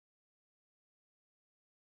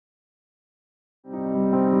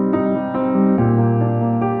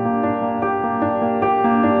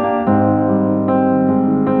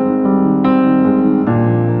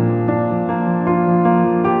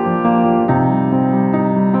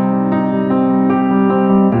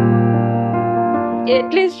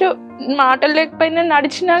At least మాటలు లేకపోయినా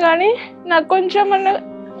నడిచినా కానీ నాకు కొంచెం అన్న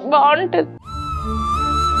బాగుంటుంది.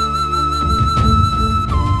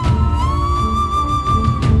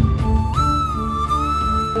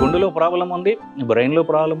 గుండెలో ప్రాబ్లం ఉంది, బ్రెయిన్లో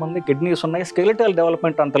ప్రాబ్లం ఉంది, కిడ్నీస్ ఉన్నాయి, స్కెలిటల్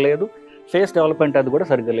డెవలప్మెంట్ అంత లేదు, ఫేస్ డెవలప్మెంట్ అది కూడా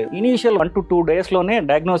సరిగ్గా లేదు. ఇనీషియల్ 1 to 2 డేస్లోనే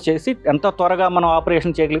డయాగ్నోస్ చేసి ఎంత త్వరగా మనం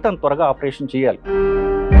ఆపరేషన్ చేయగలిగితే అంత త్వరగా ఆపరేషన్ చేయాలి.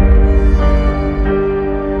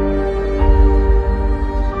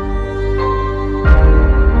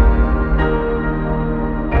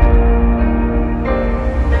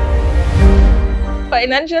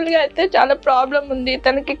 ఫైనాన్షియల్గా అయితే చాలా ప్రాబ్లం ఉంది.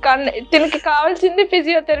 తనకి కావాల్సింది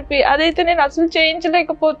ఫిజియోథెరపీ, అదైతే నేను అసలు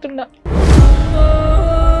చేయించలేకపోతున్నా.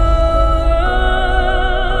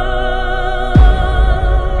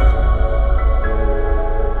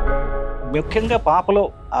 ముఖ్యంగా పాపలో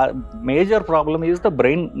major problem is the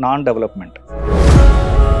brain non development.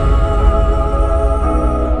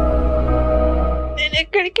 నేను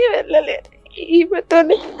ఎక్కడికి వెళ్ళలేదు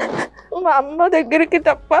ఈమెతోని, మా అమ్మ దగ్గరికి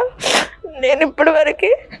తప్ప. నేను ఇప్పటి వరకు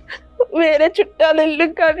వేరే చుట్టాల ఇల్లు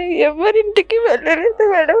కానీ ఎవరింటికి వెళ్ళలేదు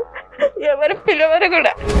మేడం, ఎవరు పిలవరు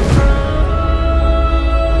కూడా.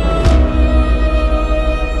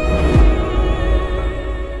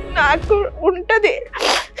 నాకు ఉంటుంది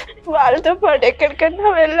వాళ్ళతో పాటు ఎక్కడికన్నా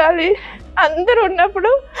వెళ్ళాలి, అందరూ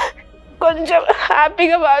ఉన్నప్పుడు కొంచెం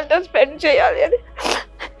హ్యాపీగా వాళ్ళతో స్పెండ్ చేయాలి అని.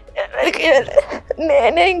 ఎవరికి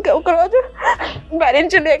నేనే ఇంకా ఒకరోజు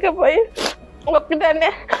భరించలేకపోయి ఒక్కదాన్నే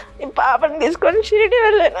ఈ పాపని తీసుకొని షిరిడి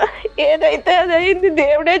వెళ్ళాను. ఏదైతే అది అయింది,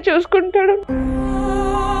 దేవుడే చూసుకుంటాడు.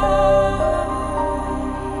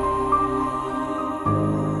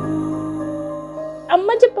 అమ్మ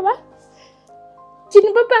చెప్పవా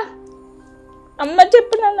చిన్న పాప, అమ్మ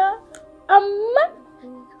చెప్పు నాన్న, అమ్మ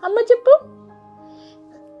అమ్మ చెప్పు.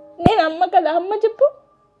 నేను అమ్మ కదా, అమ్మ చెప్పు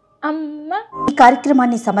అమ్మ. ఈ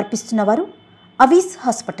కార్యక్రమాన్ని సమర్పిస్తున్న వారు అవీస్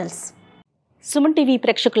హాస్పిటల్స్. సుమన్ టీవీ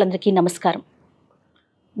ప్రేక్షకులందరికీ నమస్కారం.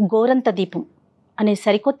 గోరంత దీపం అనే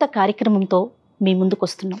సరికొత్త కార్యక్రమంతో మీ ముందుకు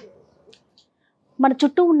వస్తున్నాం. మన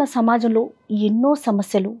చుట్టూ ఉన్న సమాజంలో ఎన్నో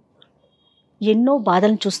సమస్యలు, ఎన్నో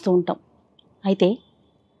బాధలను చూస్తూ ఉంటాం. అయితే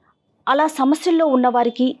అలా సమస్యల్లో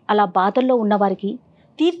ఉన్నవారికి, అలా బాధల్లో ఉన్నవారికి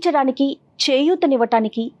తీర్చడానికి,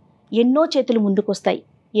 చేయూతనివ్వటానికి ఎన్నో చేతులు ముందుకొస్తాయి,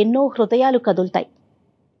 ఎన్నో హృదయాలు కదులుతాయి.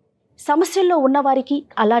 సమస్యల్లో ఉన్నవారికి,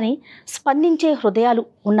 అలానే స్పందించే హృదయాలు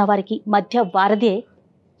ఉన్నవారికి మధ్య వారధే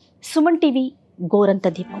సుమన్ టీవీ గోరంత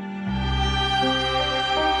దీపం.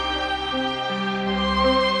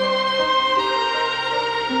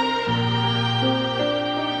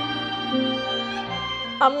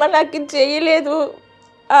 అమ్మ నాకు ఇది చేయలేదు,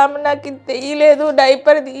 ఆమె నాకు ఇది తీయలేదు,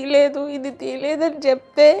 డైపర్ తీయలేదు, ఇది తీయలేదు అని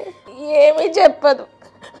చెప్తే ఏమీ చెప్పదు,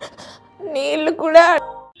 నీళ్ళు కూడా.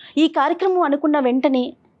 ఈ కార్యక్రమం అనుకున్న వెంటనే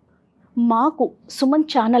మాకు సుమన్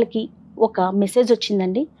ఛానల్కి ఒక మెసేజ్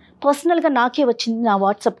వచ్చిందండి. పర్సనల్గా నాకే వచ్చింది నా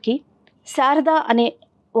వాట్సాప్కి. శారద అనే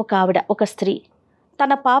ఒక ఆవిడ, ఒక స్త్రీ,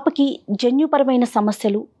 తన పాపకి జన్యుపరమైన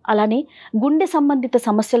సమస్యలు, అలానే గుండె సంబంధిత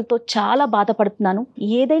సమస్యలతో చాలా బాధపడుతున్నాను,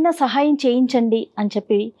 ఏదైనా సహాయం చేయించండి అని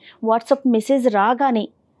చెప్పి వాట్సాప్ మెసేజ్ రాగానే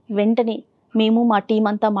వెంటనే మేము మా టీం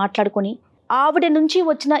అంతా మాట్లాడుకొని ఆవిడ నుంచి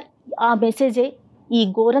వచ్చిన ఆ మెసేజే ఈ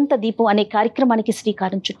గోరంత దీపం అనే కార్యక్రమానికి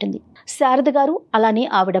శ్రీకారం చుట్టింది. శారద గారు, అలానే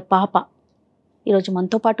ఆవిడ పాప ఈరోజు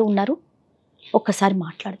మనతో పాటు ఉన్నారు. ఒక్కసారి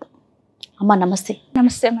మాట్లాడదాం. అమ్మ నమస్తే.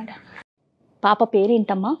 నమస్తే మేడం. పాప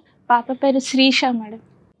పేరేంటమ్మా? పాప పేరు శ్రీష మేడం.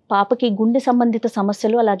 పాపకి గుండె సంబంధిత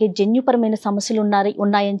సమస్యలు, అలాగే జన్యుపరమైన సమస్యలు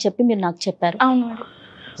ఉన్నాయని చెప్పి మీరు నాకు చెప్పారు. అవును మేడం.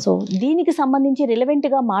 సో దీనికి సంబంధించి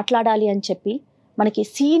రిలవెంట్గా మాట్లాడాలి అని చెప్పి మనకి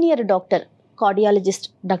సీనియర్ డాక్టర్, కార్డియాలజిస్ట్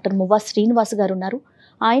డాక్టర్ మువ్వా శ్రీనివాస్ గారు ఉన్నారు.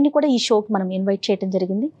 ఆయన్ని కూడా ఈ షోకి మనం ఇన్వైట్ చేయడం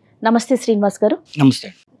జరిగింది. నమస్తే శ్రీనివాస్ గారు. నమస్తే.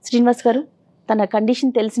 శ్రీనివాస్ గారు, తన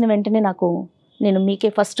కండిషన్ తెలిసిన వెంటనే నేను మీకే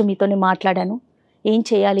ఫస్ట్ మీతోనే మాట్లాడాను. ఏం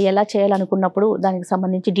చేయాలి, ఎలా చేయాలనుకున్నప్పుడు దానికి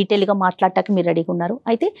సంబంధించి డీటెయిల్గా మాట్లాడటానికి మీరు రెడీగా ఉన్నారు.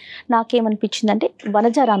 అయితే నాకేమనిపించిందంటే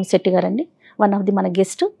వనజ రామశెట్టి గారండి, వన్ ఆఫ్ ది మన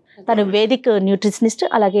గెస్ట్. తను వేదిక్ న్యూట్రిషనిస్ట్,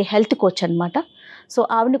 అలాగే హెల్త్ కోచ్ అనమాట. సో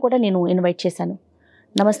ఆవిడని కూడా నేను ఇన్వైట్ చేశాను.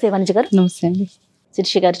 నమస్తే వనజ గారు. నమస్తే అండి.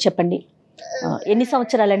 శిరీష గారు చెప్పండి, ఎన్ని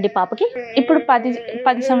సంవత్సరాలండి పాపకి? ఇప్పుడు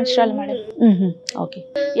 10 సంవత్సరాలు మేడం. ఓకే.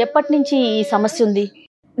 ఎప్పటి నుంచి ఈ సమస్య ఉంది?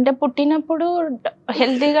 అంటే పుట్టినప్పుడు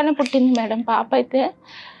హెల్తీగానే పుట్టింది మేడం పాప. అయితే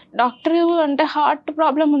డాక్టర్ అంటే హార్ట్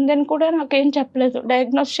ప్రాబ్లం ఉందని కూడా నాకేం చెప్పలేదు,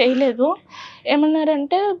 డయాగ్నోస్ చేయలేదు.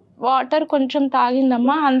 ఏమన్నారంటే వాటర్ కొంచెం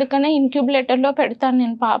తాగిందమ్మా, అందుకనే ఇంక్యుబులేటర్లో పెడతాను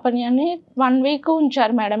నేను పాపని అని 1 వీక్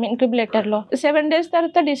ఉంచారు మేడం ఇంక్యుబులేటర్లో. 7 days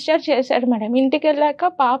తర్వాత డిశ్చార్జ్ చేశారు మేడం. ఇంటికి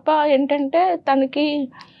వెళ్ళాక పాప ఏంటంటే తనకి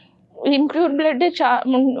ఇంప్యూర్ బ్లడ్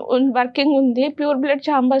వర్కింగ్ ఉంది, ప్యూర్ బ్లడ్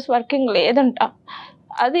ఛాంబర్స్ వర్కింగ్ లేదంట.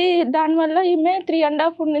 అది దానివల్ల ఈమె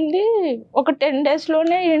 3.5 ఉండింది. ఒక 10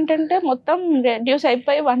 daysలోనే ఏంటంటే మొత్తం రెడ్యూస్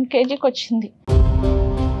అయిపోయి 1 kgకి వచ్చింది.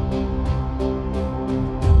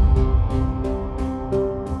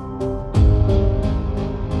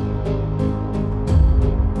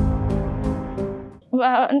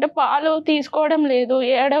 అంటే పాలు తీసుకోవడం లేదు,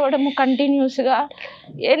 ఏడవడము కంటిన్యూస్గా.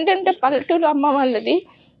 ఏంటంటే పల్లెటూరు అమ్మ వాళ్ళది,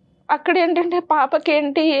 అక్కడ ఏంటంటే పాపకి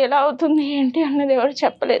ఏంటి ఎలా అవుతుంది ఏంటి అన్నది ఎవరు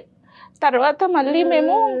చెప్పలేదు. తర్వాత మళ్ళీ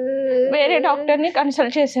మేము వేరే డాక్టర్ని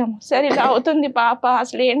కన్సల్ట్ చేసాము. సరే ఇలా అవుతుంది పాప,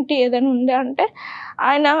 అసలు ఏంటి ఏదైనా ఉందా అంటే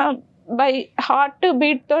ఆయన బై హార్ట్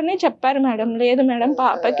బీట్తోనే చెప్పారు మేడం, లేదు మేడం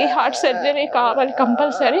పాపకి హార్ట్ సర్జరీ కావాలి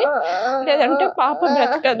కంపల్సరీ, లేదంటే పాప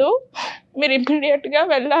బ్రతకదు, మీరు ఇమ్మీడియట్గా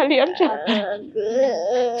వెళ్ళాలి అని చెప్పారు.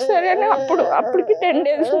 సరే అని అప్పటికి 10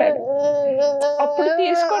 days మేడం. అప్పుడు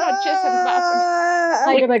తీసుకొని వచ్చేసాను పాపని,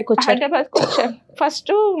 హైదరాబాద్కి వచ్చాను.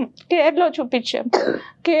 ఫస్ట్ కేర్లో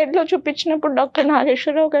చూపించినప్పుడు డాక్టర్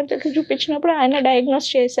నాగేశ్వరరావు గారి దగ్గర చూపించినప్పుడు ఆయన డయాగ్నోస్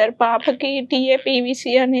చేశారు, పాపకి TA-PVC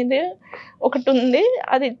అనేది ఒకటి ఉంది,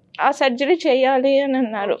 అది ఆ సర్జరీ చేయాలి అని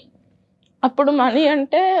అన్నారు. అప్పుడు మనీ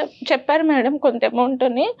అంటే చెప్పారు మేడం కొంత అమౌంట్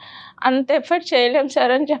అని, అంత ఎఫర్ట్ చేయలేం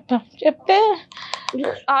సార్ అని చెప్తే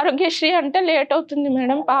ఆరోగ్యశ్రీ అంటే లేట్ అవుతుంది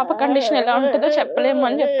మేడం, పాప కండిషన్ ఎలా ఉంటుందో చెప్పలేము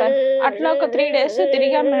అని చెప్పారు. అట్లా ఒక 3 days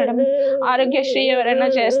తిరిగాం మేడం, ఆరోగ్యశ్రీ ఎవరైనా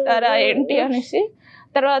చేస్తారా ఏంటి అనేసి.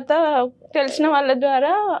 తర్వాత తెలిసిన వాళ్ళ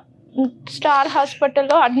ద్వారా స్టార్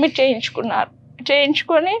హాస్పిటల్లో అడ్మిట్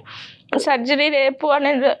చేయించుకొని సర్జరీ రేపు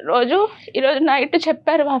అనే ఈరోజు నైట్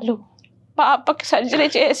చెప్పారు వాళ్ళు, పాపకి సర్జరీ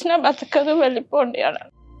చేసినా బతకదు వెళ్ళిపోండి అని.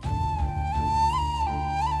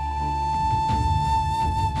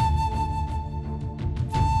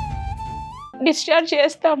 డిశ్చార్జ్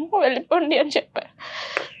చేస్తాము వెళ్ళిపోండి అని చెప్పారు.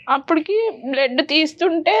 అప్పటికి బ్లడ్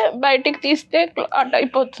తీస్తుంటే బయటికి తీస్తే క్లాట్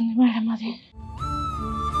అయిపోతుంది మేడం. అది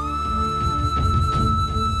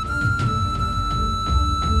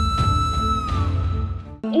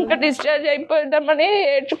ఇంకా డిశ్చార్జ్ అయిపోదామని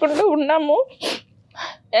ఏడ్చుకుంటూ ఉన్నాము.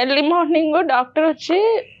 ఎర్లీ మార్నింగ్ డాక్టర్ వచ్చి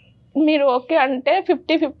మీరు ఓకే అంటే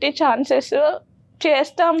 50-50 ఛాన్సెస్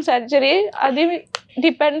చేస్తాం సర్జరీ, అది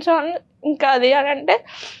డిపెండ్స్ ఆన్ ఇంకా అది అని అంటే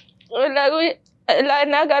ఎలా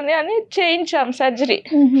అయినా కానీ అని చేయించాం సర్జరీ.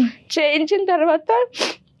 చేయించిన తర్వాత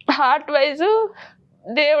హార్ట్ వైజ్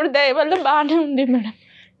దేవుడి దయ వల్ల బాగానే ఉంది మేడం,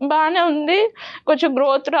 బాగానే ఉంది. కొంచెం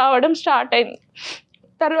గ్రోత్ రావడం స్టార్ట్ అయింది.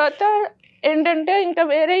 తర్వాత ఏంటంటే ఇంకా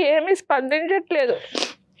వేరే ఏమీ స్పందించట్లేదు,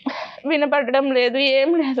 వినపడడం లేదు, ఏం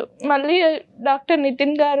లేదు. మళ్ళీ డాక్టర్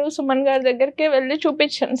నితిన్ గారు సుమన్ గారి దగ్గరికి వెళ్ళి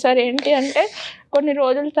చూపించాను. సార్ ఏంటి అంటే కొన్ని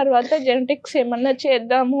రోజుల తర్వాత జెనెటిక్స్ ఏమన్నా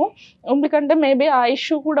చేద్దాము, ఎందుకంటే మేబీ ఆ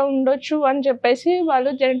ఇష్యూ కూడా ఉండొచ్చు అని చెప్పేసి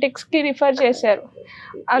వాళ్ళు జెనెటిక్స్కి రిఫర్ చేశారు.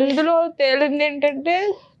 అందులో తేలింది ఏంటంటే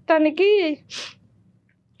తనకి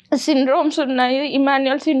సిండ్రోమ్స్ ఉన్నాయి,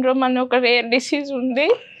 ఇమాన్యుయల్ సిండ్రోమ్ అనే ఒక రేర్ డిసీజ్ ఉంది.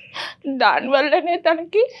 దానివల్లనే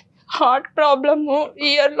తనకి heart problem,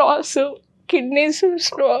 year loss, kidneys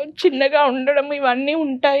చిన్నగా ఉండడం ఇవన్నీ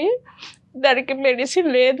ఉంటాయి, దానికి మెడిసిన్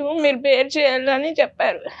లేదు, మీరు బేర్ చేయాలని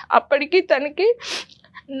చెప్పారు. అప్పటికి తనకి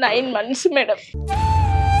 9 months మేడం.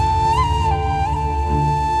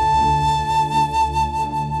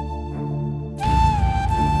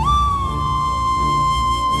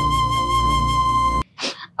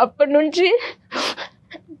 అప్పటి నుంచి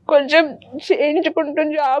కొంచెం చేయించుకుంటూ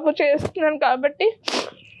జాబ్ చేస్తున్నాను కాబట్టి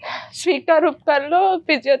స్వీకారూప్తాల్లో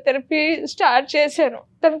ఫిజియోథెరపీ స్టార్ట్ చేశాను.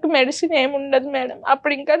 తనకు మెడిసిన్ ఏమి ఉండదు మేడం.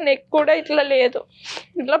 అప్పుడు ఇంకా నెక్ కూడా ఇట్లా లేదు,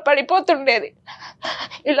 ఇట్లా పడిపోతుండేది.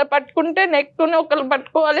 ఇలా పట్టుకుంటే నెక్ను ఒకరు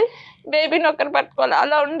పట్టుకోవాలి, బేబీని ఒకరు పట్టుకోవాలి,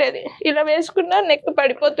 అలా ఉండేది. ఇలా వేసుకున్నా నెక్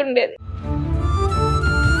పడిపోతుండేది.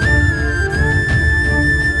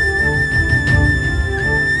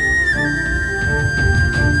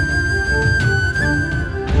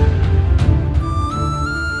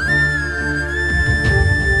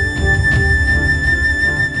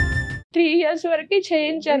 years వరకు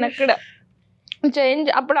చేయించాను. అక్కడ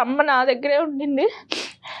అప్పుడు అమ్మ నా దగ్గరే ఉండింది,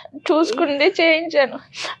 చూసుకుంది, చేయించాను.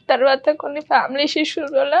 తర్వాత కొన్ని ఫ్యామిలీ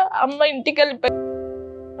ఇష్యూస్ వల్ల అమ్మ ఇంటికి వెళ్ళిపోయి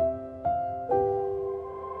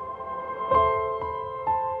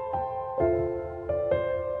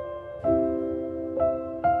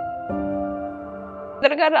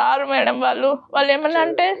తొందరగా రారు మేడం. వాళ్ళు ఏమన్నా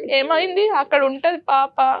అంటే ఏమైంది అక్కడ ఉంటుంది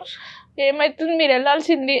పాప, ఏమవుతుంది మీరు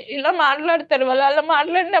వెళ్ళాల్సింది, ఇలా మాట్లాడతారు. వాళ్ళు అలా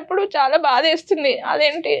మాట్లాడినప్పుడు చాలా బాధ వేస్తుంది.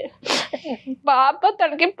 అదేంటి పాప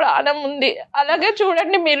తనకి ప్రాణం ఉంది, అలాగే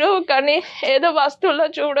చూడండి మీరు, కానీ ఏదో వస్తువులో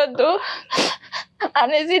చూడొద్దు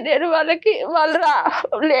అనేసి నేను వాళ్ళు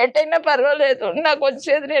లేట్ అయినా పర్వాలేదు, నాకు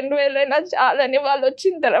వచ్చేది 2000 అయినా చాలని వాళ్ళు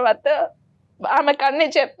వచ్చిన తర్వాత ఆమెకు అన్నీ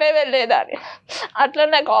చెప్పే వెళ్ళేదాన్ని. అట్లా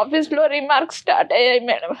నాకు ఆఫీస్లో రిమార్క్స్ స్టార్ట్ అయ్యాయి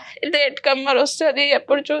మేడం. లేట్ కమ్మర్ వస్తుంది,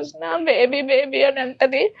 ఎప్పుడు చూసినా బేబీ బేబీ అని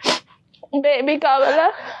అంటది, బేబీ కావాలా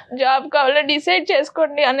జాబ్ కావాలా డిసైడ్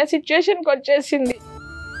చేసుకోండి అనే సిచ్యువేషన్కి వచ్చేసింది.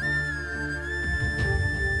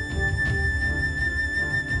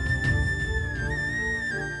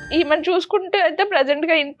 ఈమెను చూసుకుంటూ అయితే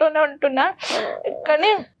ప్రజెంట్గా ఇంట్లోనే ఉంటున్నా,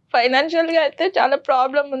 కానీ ఫైనాన్షియల్గా అయితే చాలా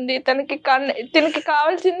ప్రాబ్లం ఉంది. తనకి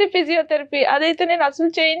కావాల్సింది ఫిజియోథెరపీ, అదైతే నేను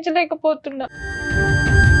అసలు చేయించలేకపోతున్నా.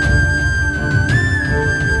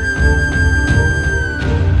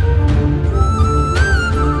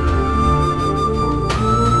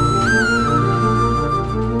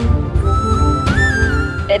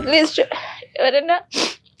 అట్లీస్ట్ ఎవరైనా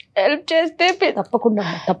హెల్ప్ చేస్తే, తప్పకుండా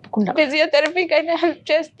ఫిజియోథెరపీకైనా హెల్ప్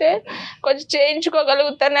చేస్తే కొంచెం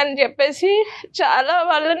చేయించుకోగలుగుతానని చెప్పేసి చాలా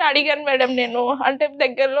వాళ్ళని అడిగాను మేడం నేను. అంటే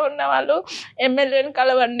దగ్గరలో ఉన్న వాళ్ళు ఎమ్మెల్యేని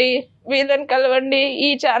కలవండి, వీళ్ళని కలవండి, ఈ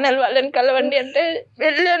ఛానల్ వాళ్ళని కలవండి అంటే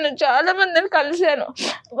వెళ్ళాను, చాలా మందిని కలిశాను.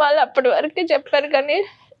 వాళ్ళు అప్పటి వరకు చెప్పారు కానీ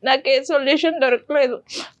నాకు ఏ సొల్యూషన్ దొరకలేదు.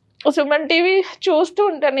 సుమన్ టీవీ చూస్తూ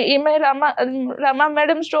ఉంటాను. ఈమె రమా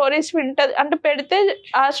మేడం స్టోరీస్ వింటది, అంటే పెడితే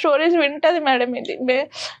ఆ స్టోరీస్ వింటది మేడం. ఇది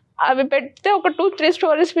అవి పెడితే ఒక 2-3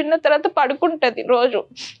 స్టోరీస్ విన్న తర్వాత పడుకుంటుంది రోజు.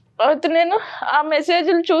 అయితే నేను ఆ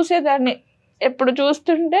మెసేజ్లు చూసేదాన్ని. ఎప్పుడు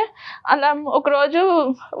చూస్తుంటే అలా ఒకరోజు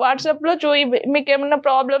వాట్సాప్లో మీకు ఏమైనా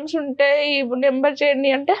ప్రాబ్లమ్స్ ఉంటే ఈ నెంబర్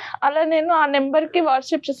చేయండి అంటే, అలా నేను ఆ నెంబర్కి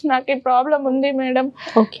వాట్సాప్ చేసి నాకు ఈ ప్రాబ్లం ఉంది మేడం,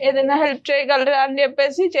 ఏదైనా హెల్ప్ చేయగలరా అని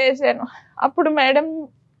చెప్పేసి చేశాను. అప్పుడు మేడం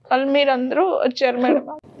వాళ్ళు మీరందరూ వచ్చారు మేడం.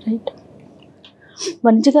 రైట్.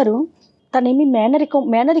 వనిజ గారు, తనేమి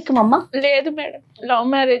మేనరికం అమ్మా? లేదు మేడం, లవ్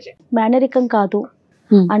మ్యారేజ్. మేనరికం కాదు.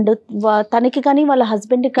 అండ్ తనకి కానీ వాళ్ళ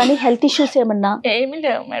హస్బెండ్కి కానీ హెల్త్ ఇష్యూస్ ఏమన్నా? ఏమీ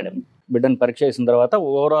లేవు మేడం. బిడ్డను పరీక్ష చేసిన తర్వాత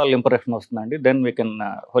ఓవరాల్ ఇంప్రెషన్ వస్తుందండి. దెన్ వీ కెన్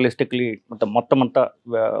హోలిస్టిక్లీ మొత్తం అంతా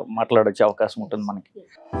మాట్లాడొచ్చే అవకాశం ఉంటుంది మనకి.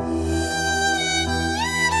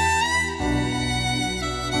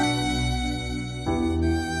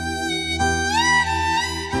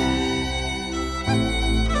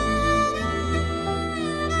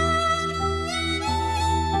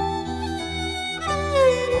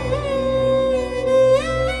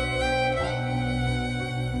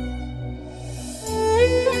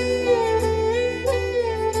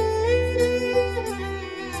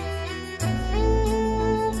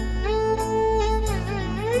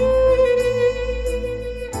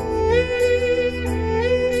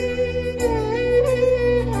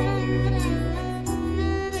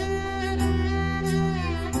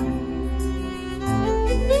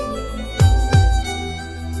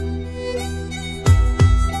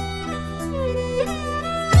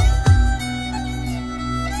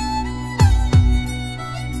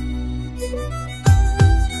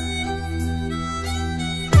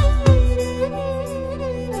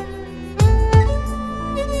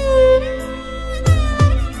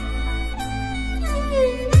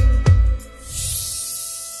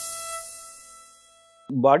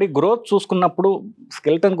 బాడీ గ్రోత్ చూసుకున్నప్పుడు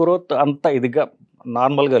స్కెల్టన్ గ్రోత్ అంత ఇదిగా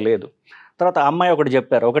నార్మల్గా లేదు. తర్వాత అమ్మాయి ఒకటి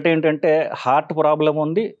చెప్పారు, ఒకటి ఏంటంటే హార్ట్ ప్రాబ్లం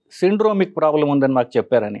ఉంది, సిండ్రోమిక్ ప్రాబ్లం ఉందని మాకు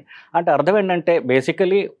చెప్పారని. అంటే అర్థం ఏంటంటే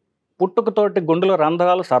బేసికలీ పుట్టుకతోటి గుండెలో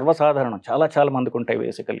రంధ్రాలు సర్వసాధారణం, చాలా మందికి ఉంటాయి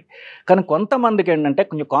బేసికలీ. కానీ కొంతమందికి ఏంటంటే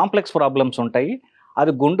కొంచెం కాంప్లెక్స్ ప్రాబ్లమ్స్ ఉంటాయి.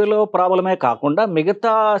 అది గుండెలో ప్రాబ్లమే కాకుండా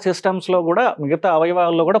మిగతా సిస్టమ్స్లో కూడా, మిగతా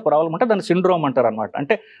అవయవాల్లో కూడా ప్రాబ్లం ఉంటే దాన్ని సిండ్రోమ్ అంటారు అనమాట.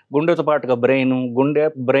 అంటే గుండెతో పాటుగా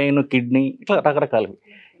బ్రెయిన్, కిడ్నీ, ఇట్లా రకరకాలవి.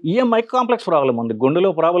 ఈఎంఐకి కాంప్లెక్స్ ప్రాబ్లం ఉంది,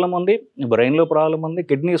 గుండెలో ప్రాబ్లం ఉంది, బ్రెయిన్లో ప్రాబ్లం ఉంది,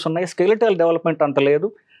 కిడ్నీస్ ఉన్నాయి, స్కెలిటల్ డెవలప్మెంట్ అంత లేదు,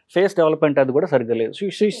 ఫేస్ డెవలప్మెంట్ అది కూడా సరిగ్గా లేదు.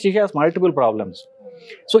 She has multiple problems.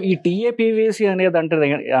 So ఈ టీఏపీవీసీ అనేది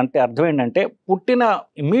అంటే అర్థం ఏంటంటే పుట్టిన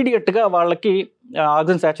ఇమీడియట్గా వాళ్ళకి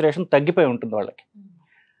ఆక్సిజన్ సాచురేషన్ తగ్గిపోయి ఉంటుంది వాళ్ళకి.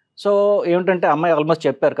 సో ఏమిటంటే అమ్మాయి ఆల్మోస్ట్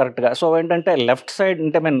చెప్పారు కరెక్ట్గా. సో ఏంటంటే లెఫ్ట్ సైడ్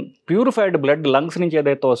అంటే ప్యూరిఫైడ్ బ్లడ్ లంగ్స్ నుంచి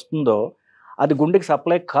ఏదైతే వస్తుందో అది గుండెకి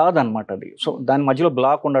సప్లై కాదనమాట అది. సో దాని మధ్యలో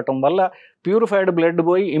బ్లాక్ ఉండటం వల్ల ప్యూరిఫైడ్ బ్లడ్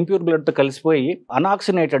పోయి ఇంప్యూర్ బ్లడ్తో కలిసిపోయి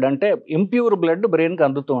అనాక్సినేటెడ్ అంటే ఇంప్యూర్ బ్లడ్ బ్రెయిన్కి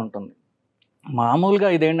అందుతూ ఉంటుంది.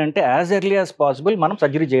 మామూలుగా ఇదేంటంటే యాజ్ ఎర్లీ యాజ్ పాసిబుల్ మనం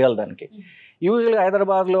సర్జరీ చేయాలి దానికి. యూజువల్గా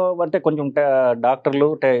హైదరాబాద్లో అంటే కొంచెం డాక్టర్లు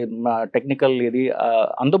టెక్నికల్ ఇది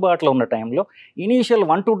అందుబాటులో ఉన్న టైంలో ఇనీషియల్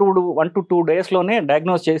 1 to 2 డేస్లోనే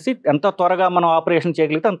డయాగ్నోస్ చేసి ఎంత త్వరగా మనం ఆపరేషన్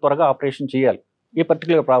చేయగలిగితే అంత త్వరగా ఆపరేషన్ చేయాలి ఈ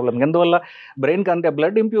పర్టికులర్ ప్రాబ్లం. ఎందువల్ల బ్రెయిన్కి అంతే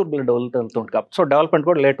blood impure blood వెళ్తుంటుంది, so development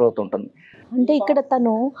కూడా లేట్ అవుతుంటుంది. అంటే ఇక్కడ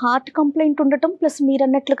తను హార్ట్ కంప్లైంట్ ఉండటం ప్లస్ మీరు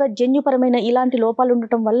అన్నట్లుగా జన్యుపరమైన ఇలాంటి లోపాలు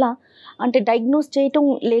ఉండటం వల్ల అంటే డయాగ్నోస్ చేయటం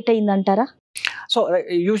లేట్ అయిందంటారా? సో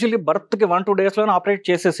యూజువల్లీ బర్త్కి 1-2 డేస్లోనే ఆపరేట్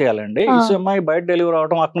చేసేసేయాలండి. ఈ అమ్మాయి బయట డెలివరీ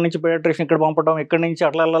అవడం, అక్కడి నుంచి పీడియాట్రిషియన్ ఇక్కడ పంపడం, ఇక్కడి నుంచి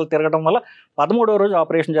అట్లా తిరగడం వల్ల 13వ రోజు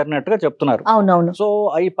ఆపరేషన్ జరిగినట్టుగా చెప్తున్నారు. అవునవును. సో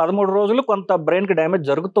ఈ 13 రోజులు కొంత బ్రెయిన్కి డ్యామేజ్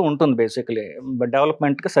జరుగుతూ ఉంటుంది బేసికలీ,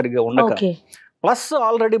 డెవలప్మెంట్కి సరిగ్గా ఉండక. ప్లస్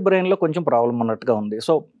ఆల్రెడీ బ్రెయిన్లో కొంచెం ప్రాబ్లం ఉన్నట్టుగా ఉంది.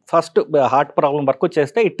 So first heart problem work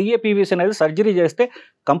చేస్తే ఈ టీఏపీవీసీ అనేది సర్జరీ చేస్తే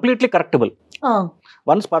కంప్లీట్లీ కరెక్టబుల్.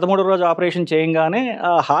 వన్స్ 13వ రోజు ఆపరేషన్ చేయగానే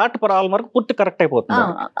హార్ట్ ప్రాబ్లం వరకు పూర్తి కరెక్ట్ అయిపోతుంది.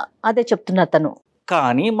 అదే చెప్తున్నా తను.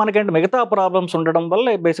 కానీ మనకంటే మిగతా ప్రాబ్లమ్స్ ఉండడం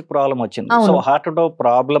వల్ల బేసిక్ ప్రాబ్లం వచ్చింది. సో హార్ట్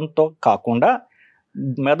ప్రాబ్లంతో కాకుండా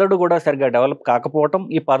మెదడు కూడా సరిగ్గా డెవలప్ కాకపోవటం,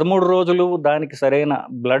 ఈ 13 రోజులు దానికి సరైన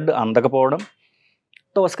బ్లడ్ అందకపోవడం,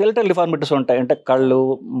 సో స్కెలిటల్ డిఫార్మిటీస్ ఉంటాయి. అంటే కళ్ళు,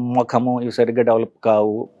 ముఖము ఇవి సరిగ్గా డెవలప్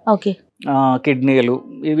కావు, ఓకే, కిడ్నీలు,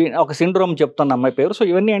 ఇవి ఒక సిండ్రోమ్ చెప్తున్న అమ్మాయి పేరు. సో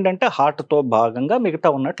ఇవన్నీ ఏంటంటే హార్ట్తో భాగంగా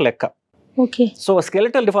మిగతా ఉన్నట్టు లెక్క. ఓకే. సో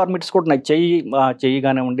స్కెలిటల్ డిఫార్మిటీస్ కూడా నాకు చెయ్యి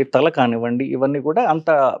కానివ్వండి, తల కానివ్వండి, ఇవన్నీ కూడా అంత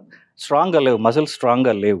స్ట్రాంగ్గా లేవు, మజిల్స్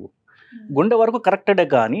స్ట్రాంగ్గా లేవు. గుండె వరకు కరెక్టెడే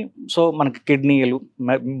కానీ సో మనకి కిడ్నీలు,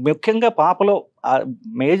 ముఖ్యంగా పాపలో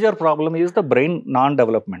major problem is the brain non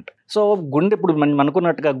development. So గుండె ఇప్పుడు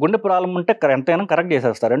అనుకున్నట్టుగా గుండె ప్రాబ్లం ఉంటే ఎంతైనా కరెక్ట్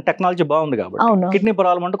చేసేస్తారు, అంటే టెక్నాలజీ బాగుంది కాబట్టి. కిడ్నీ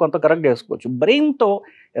ప్రాబ్లం అంటే కొంత కరెక్ట్ చేసుకోవచ్చు. బ్రెయిన్తో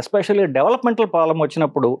ఎస్పెషల్లీ డెవలప్మెంటల్ ప్రాబ్లం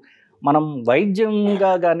వచ్చినప్పుడు మనం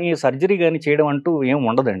వైద్యంగా కానీ సర్జరీ కానీ చేయడం అంటూ ఏం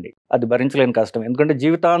ఉండదండి. అది భరించలేని కష్టం. ఎందుకంటే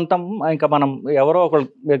జీవితాంతం ఇంకా మనం ఎవరో ఒకళ్ళు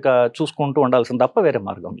ఇక చూసుకుంటూ ఉండాల్సింది తప్ప వేరే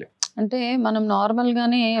మార్గం లేదు. అంటే మనం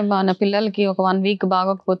నార్మల్గానే మన పిల్లలకి ఒక 1 వీక్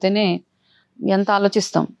బాగోకపోతేనే ఎంత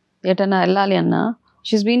ఆలోచిస్తాం ఎటైనా వెళ్ళాలి అన్నా.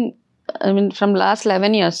 She's been from last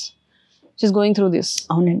 11 years she's going through this.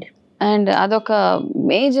 అవునండి. అండ్ అదొక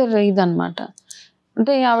మేజర్ ఇదనమాట.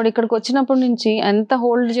 అంటే ఆవిడ ఇక్కడికి వచ్చినప్పటి నుంచి ఎంత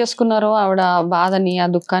హోల్డ్ చేసుకున్నారో ఆవిడ బాధని, ఆ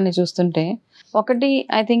దుఃఖాన్ని చూస్తుంటే, ఒకటి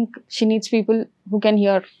I think she needs people who can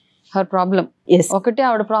hear her problem. ఒకటి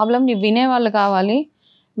ఆవిడ ప్రాబ్లమ్ని వినేవాళ్ళు కావాలి,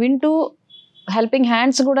 వింటూ హెల్పింగ్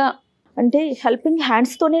హ్యాండ్స్ కూడా. అంటే హెల్పింగ్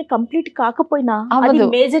హ్యాండ్స్ తోనే కంప్లీట్ కాకపోయినా అది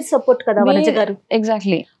మేజర్ సపోర్ట్ కదా వనజ గారు.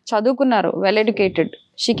 ఎగ్జాక్ట్లీ, చదువుకున్నారు, well educated,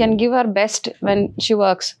 she can give her best when she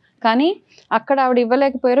works. కానీ అక్కడ ఆవిడ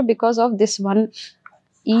ఇవ్వలేకపోయారు బికాస్ ఆఫ్ దిస్ వన్.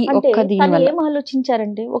 ఏం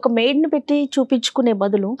ఆలోచించారంటే ఒక మెయిడ్ ని పెట్టి చూపించుకునే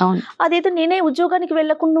బదులు అదేదో నేనే ఉద్యోగానికి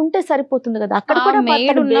వెళ్లకుండా ఉంటే సరిపోతుంది కదా. అక్కడ కూడా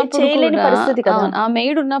చేయలేని పరిస్థితి కదా. ఆ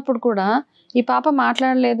మెయిడ్ ఉన్నప్పుడు కూడా ఈ పాప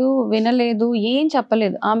మాట్లాడలేదు, వినలేదు, ఏం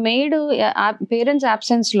చెప్పలేదు. ఆ మెయిడ్ పేరెంట్స్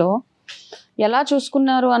అబ్సెన్స్ లో ఎలా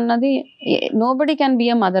చూసుకున్నారు అన్నది nobody can be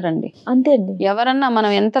a mother అండి. అంతే అండి. ఎవరన్నా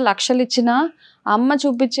మనం ఎంత లక్షలు ఇచ్చినా అమ్మ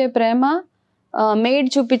చూపించే ప్రేమ, మెయిడ్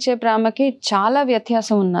చూపించే ప్రేమకి చాలా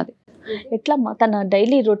వ్యత్యాసం ఉన్నది. ఎట్లమ్మా తన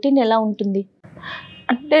డైలీ రొటీన్ ఎలా ఉంటుంది?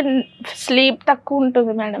 అంటే స్లీప్ తక్కువ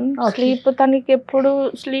ఉంటుంది మేడం. స్లీప్ తనకి ఎప్పుడు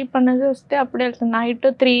స్లీప్ అనేది వస్తే అప్పుడు వెళ్తుంది. నైట్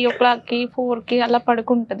 3 o'clock 4 అలా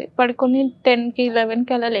పడుకుంటుంది. పడుకొని 10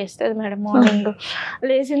 11 అలా లేస్తుంది మేడం. మార్నింగ్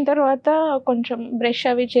లేచిన తర్వాత కొంచెం బ్రష్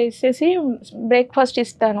అవి చేసేసి బ్రేక్ఫాస్ట్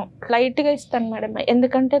ఇస్తాను, లైట్గా ఇస్తాను మేడం.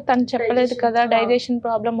 ఎందుకంటే తను చెప్పలేదు కదా డైజెషన్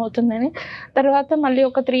ప్రాబ్లం అవుతుందని. తర్వాత మళ్ళీ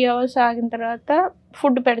ఒక 3 hours ఆగిన తర్వాత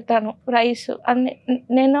ఫుడ్ పెడతాను, రైస్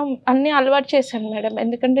నేను అన్నీ అలవాటు చేశాను మేడం.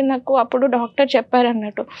 ఎందుకంటే నాకు అప్పుడు డాక్టర్ చెప్పారు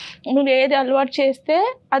అన్నట్టు, మీరు ఏది అలవాటు చేస్తే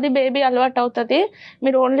అది బేబీ అలవాటు అవుతుంది.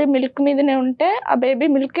 మీరు ఓన్లీ మిల్క్ మీదనే ఉంటే ఆ బేబీ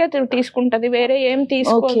మిల్కే తీసుకుంటుంది, వేరే ఏం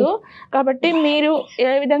తీసుకోదు. కాబట్టి మీరు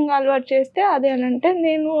ఏ విధంగా అలవాటు చేస్తే అదే అని అంటే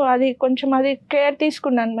నేను అది కొంచెం అది కేర్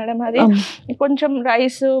తీసుకున్నాను మేడం. అది కొంచెం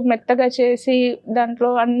రైస్ మెత్తగా చేసి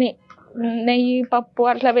దాంట్లో అన్ని నెయ్యి, పప్పు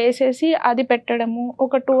అట్లా వేసేసి అది పెట్టడము.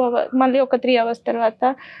 ఒక 2 hours మళ్ళీ ఒక 3 hours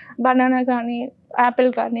తర్వాత బనానా కానీ యాపిల్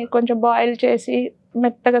కానీ కొంచెం బాయిల్ చేసి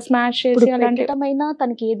మెత్తగా స్మాష్ చేసి అలాంటి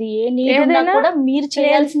తనకి ఏది ఏ నీడ్ కూడా మీరు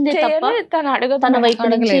చేయాల్సిందే తప్ప తన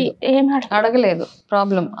అడగలేదు.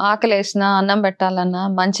 ప్రాబ్లం ఆకలేసినా, అన్నం పెట్టాలన్నా,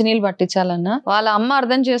 మంచినీళ్ళు పట్టించాలన్నా వాళ్ళ అమ్మ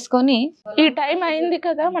అర్థం చేసుకొని ఈ టైం అయింది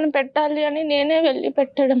కదా మనం పెట్టాలి అని నేనే వెళ్ళి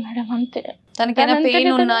పెట్టాడు మేడం. అంతే. తనకైనా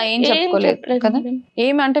పెయిన్ ఉన్నా ఏం చెప్పుకోలేదు కదా.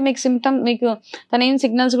 ఏమంటే మీకు సిమ్టమ్, మీకు తన ఏం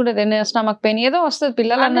సిగ్నల్స్ కూడా స్టమక్ పెయిన్ ఏదో వస్తుంది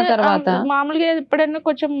పిల్లలు అన్న తర్వాత. మామూలుగా ఎప్పుడైనా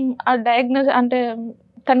కొంచెం డయాగ్నోస్ అంటే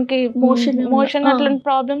తనకి మోషన్ అట్లాంటి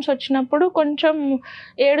ప్రాబ్లమ్స్ వచ్చినప్పుడు కొంచెం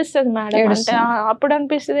ఏడుస్తుంది మేడం. అంటే అప్పుడు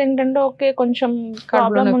అనిపిస్తుంది ఏంటంటే ఓకే కొంచెం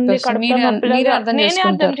ప్రాబ్లం ఉంది, నేనే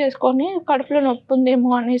అర్థం చేసుకొని కడుపులో నొప్పి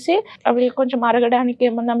ఉందేమో అనేసి అవి కొంచెం అరగడానికి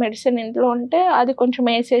ఏమన్నా మెడిసిన్ ఇంట్లో ఉంటే అది కొంచెం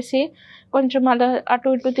వేసేసి కొంచెం అలా అటు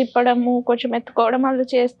ఇటు తిప్పడము, కొంచెం ఎత్తుకోవడం అలా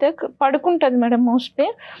చేస్తే పడుకుంటుంది మేడం. మోస్ట్లీ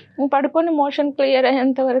పడుకొని మోషన్ క్లియర్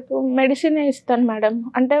అయ్యేంత వరకు మెడిసిన్ ఇస్తాను మేడం.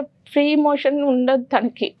 అంటే ఫ్రీ మోషన్ ఉండదు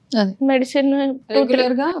తనకి, మెడిసిన్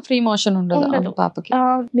రెగ్యులర్ గా ఫ్రీ మోషన్ ఉండదు పాపకి.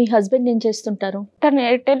 మీ హస్బెండ్ ఏం చేస్తుంటారు? తను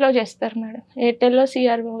ఎయిర్టెల్లో చేస్తారు మేడం. ఎయిర్టెల్లో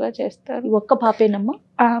CROగా చేస్తారు. ఒక్క పాపేనమ్మా?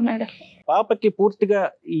 మేడం. పాపకి పూర్తిగా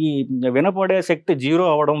ఈ వినపడే శక్తి 0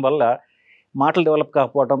 అవడం వల్ల మాటలు డెవలప్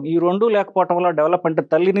కాకపోవడం, ఈ 2 లేకపోవడం వల్ల డెవలప్మెంట్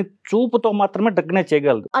తల్లిని చూపుతో మాత్రమే డగ్నే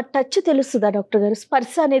చేయగలదు. ఆ టచ్ తెలుస్తుందా డాక్టర్ గారు?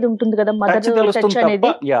 స్పర్శ అనేది ఉంటుంది కదా, టచ్ తెలుస్తుంది తప్ప.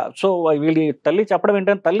 సో వీళ్ళ తల్లి చెప్పడం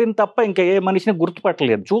ఏంటంటే తల్లిని తప్ప ఇంకా ఏ మనిషిని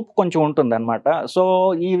గుర్తుపట్టలేదు, చూపు కొంచెం ఉంటుంది అనమాట. సో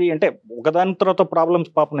ఇవి అంటే ఒకదాని తర్వాత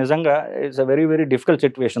ప్రాబ్లమ్స్ పాప నిజంగా it's a very very difficult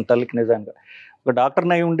situation తల్లికి. నిజంగా ఒక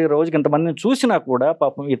డాక్టర్ని అయి ఉండి రోజుకి ఇంతమందిని చూసినా కూడా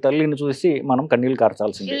పాపం ఈ తల్లిని చూసి మనం కన్నీళ్ళు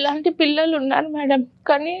కార్చాల్సింది. ఇలాంటి పిల్లలు ఉన్నారు మేడం.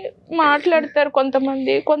 కానీ మాట్లాడతారు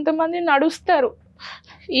కొంతమంది నడుస్తారు.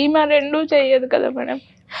 ఈమె 2 చెయ్యదు కదా మేడం.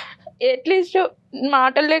 అట్లీస్ట్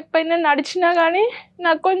మాటలు లేకపోయినా నడిచినా కానీ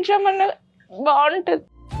నాకు కొంచెం బాగుంటుంది.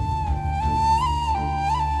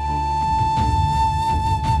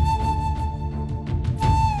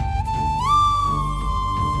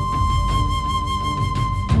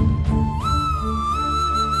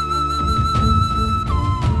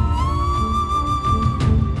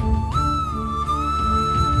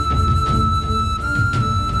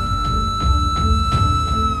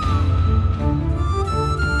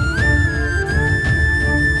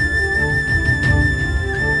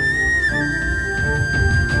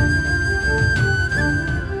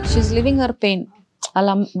 She is living her pain.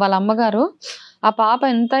 వాళ్ళ అమ్మగారు ఆ పాప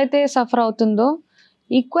ఎంతైతే సఫర్ అవుతుందో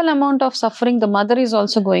equal amount of suffering the mother is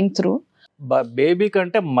also going through. Baby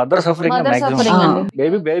కంటే మదర్ సఫరింగ్.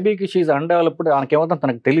 బేబీకి షీఈస్ అన్డెవలప్డ్, ఆమెకేమవుతుందో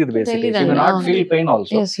తనకు తెలియదు. Basically not feel pain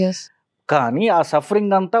also. కానీ ఆ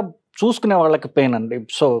సఫరింగ్ అంతా చూసుకునే వాళ్ళకి పెయిన్ అండి.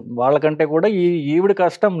 సో వాళ్ళకంటే కూడా ఈవిడ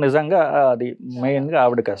కష్టం నిజంగా, అది మెయిన్గా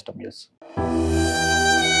ఆవిడ కష్టం. ఎస్.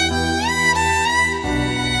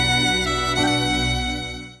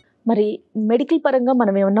 మరి మెడికల్ పరంగా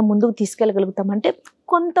మనం ఏమన్నా ముందుకు తీసుకెళ్ళగలుగుతాం అంటే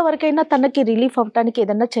కొంతవరకైనా తనకి రిలీఫ్ అవ్వడానికి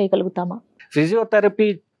ఏదన్నా చేయగలుగుతామా? ఫిజియోథెరపీ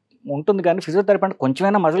ఉంటుంది, కానీ ఫిజియోథెరపీ అంటే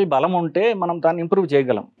కొంచెమైనా మజిల్ బలం ఉంటే మనం దాన్ని ఇంప్రూవ్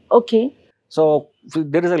చేయగలం. Okay. So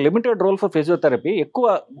there is a limited role for physiotherapy. ఎక్కువ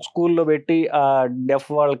స్కూల్లో పెట్టి ఆ డెఫ్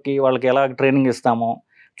వాళ్ళకి ఎలా ట్రైనింగ్ ఇస్తామో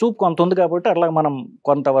చూపు కొంత ఉంది కాబట్టి అట్లా మనం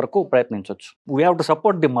కొంతవరకు ప్రయత్నించవచ్చు. We have to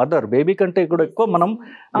support the mother. Baby కంటే కూడా ఎక్కువ మనం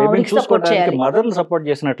బేబీని చూసుకోవడానికి మదర్ని సపోర్ట్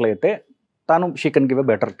చేసినట్లయితే తను she can give a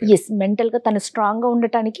better care. Yes, మెంటల్గా తను స్ట్రాంగ్గా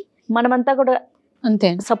ఉండటానికి మనమంతా కూడా అంతే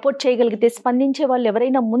సపోర్ట్ చేయగలిగితే, స్పందించే వాళ్ళు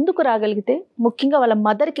ఎవరైనా ముందుకు రాగలిగితే, ముఖ్యంగా వాళ్ళ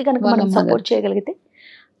మదర్కి కనుక మనం సపోర్ట్ చేయగలిగితే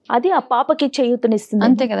అది ఆ పాపకి చేయూతనిస్తుంది.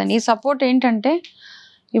 అంతే కదండి. ఈ సపోర్ట్ ఏంటంటే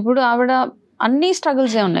ఇప్పుడు ఆవిడ అన్ని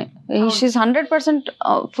స్ట్రగుల్సే ఉన్నాయి. She is 100%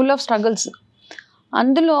 full of struggles.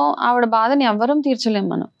 అందులో ఆవిడ బాధని ఎవ్వరం తీర్చలేం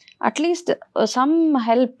మనం. At least some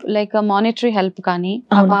help like monetary help కానీ,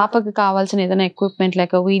 ఆ పాపకి కావాల్సిన ఏదైనా ఎక్విప్మెంట్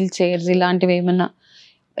లైక్ వీల్ చైర్స్ ఇలాంటివి ఏమన్నా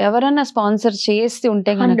ఎవరైనా స్పాన్సర్ చేసి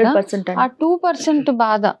ఉంటే కనుక ఆ 2%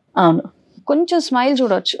 బాధ కొంచెం స్మైల్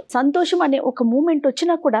చూడవచ్చు. సంతోషం అనే ఒక మూమెంట్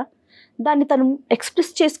వచ్చినా కూడా దాన్ని తను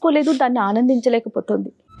ఎక్స్ప్రెస్ చేసుకోలేదు, దాన్ని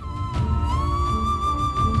ఆనందించలేకపోతుంది.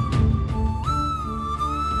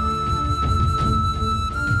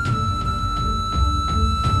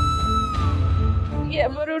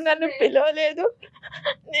 ఎవరు నన్ను పిలవలేదు,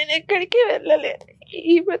 నేను ఎక్కడికి వెళ్ళలేదు.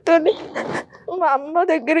 ఈమెతోనే మా అమ్మ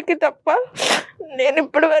దగ్గరికి తప్ప నేను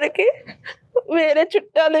ఇప్పటి వరకు వేరే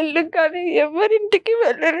చుట్టాల ఇల్లు కానీ ఎవరింటికి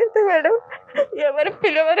వెళ్ళలేదు మేడం. ఎవరు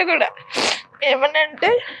పిలవరు కూడా.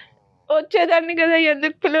 ఏమనంటే వచ్చేదాన్ని కదా,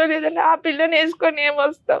 ఎందుకు పిలవలేదని. ఆ పిల్లని వేసుకొని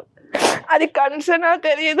ఏమొస్తాం, అది కన్సర్నా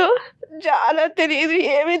తెలియదు, చాలా తెలియదు,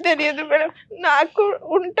 ఏమీ తెలియదు మేడం. నాకు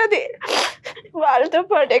ఉంటుంది వాళ్ళతో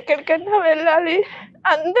పాటు ఎక్కడికన్నా వెళ్ళాలి,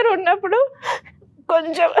 అందరూ ఉన్నప్పుడు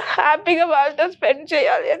కొంచెం హ్యాపీగా వాళ్ళతో స్పెండ్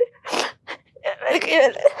చేయాలి అని ఎవరికి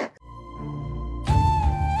వెళ్ళలేదు.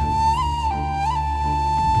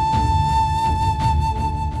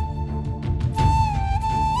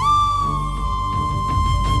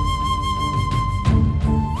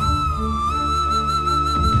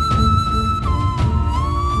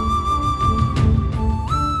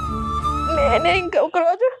 నేనే ఇంకా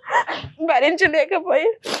ఒకరోజు భరించలేకపోయి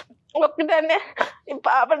ఒక్కదాన్నే ఈ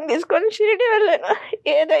పాపని తీసుకొని షిరిడి వెళ్ళాను.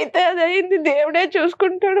 ఏదైతే అది అయింది, దేవుడే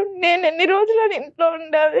చూసుకుంటాడు. నేను ఎన్ని రోజులు ఇంట్లో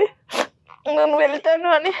ఉండాలి, నేను వెళ్తాను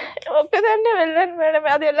అని ఒక్కదాన్నే వెళ్ళాను మేడం.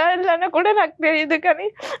 అది ఎలా వెళ్ళానో కూడా నాకు తెలియదు, కానీ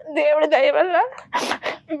దేవుడి దయ వల్ల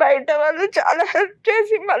బయట వాళ్ళు చాలా హెల్ప్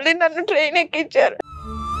చేసి మళ్ళీ నన్ను ట్రైన్ ఎక్కించారు.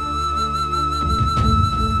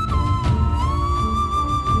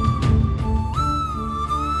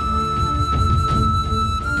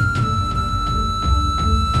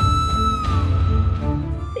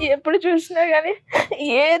 ఎప్పుడు చూసినా కానీ,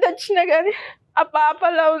 ఏదొచ్చినా కానీ ఆ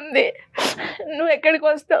పాపలా ఉంది, నువ్వు ఎక్కడికి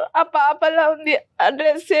వస్తావు, ఆ పాపలా ఉంది, ఆ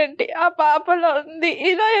డ్రెస్ ఏంటి, ఆ పాపలా ఉంది,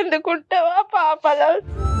 ఇలా ఎందుకుంటావు, ఆ పాపలా.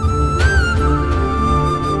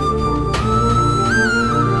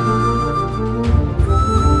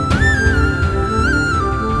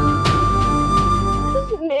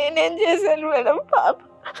 నేనేం చేశాను మేడం? పాప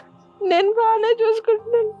నేను బాగానే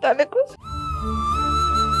చూసుకుంటున్నాను తనకు.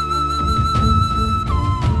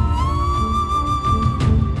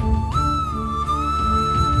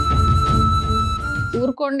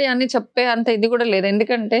 ఊరుకోండి అని చెప్పే అంత ఇది కూడా లేదు.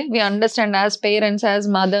 ఎందుకంటే we understand as parents, as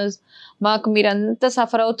mothers, మాకు మీరు ఎంత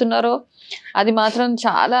సఫర్ అవుతున్నారో అది మాత్రం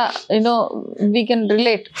చాలా వీ కెన్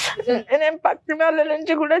రిలేట్. నేను పక్కన వాళ్ళ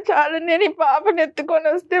నుంచి కూడా చాలా, నేను ఈ పాపని ఎత్తుకొని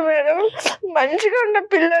వస్తే మేడం మంచిగా ఉన్న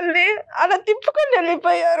పిల్లల్ని అలా తిప్పుకొని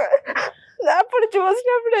వెళ్ళిపోయారు. అప్పుడు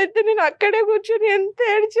చూసినప్పుడు అయితే నేను అక్కడే కూర్చొని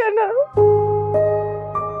ఎంత ఏడ్చాను.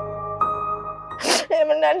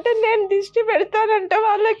 ఏమన్నా అంటే నేను దిష్టి పెడతానంట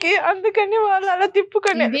వాళ్ళకి, అందుకని వాళ్ళు అలా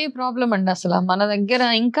తిప్పుకొని. ఇదే ప్రాబ్లం అండి అసలు మన దగ్గర.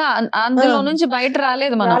 ఇంకా అందులో నుంచి బయట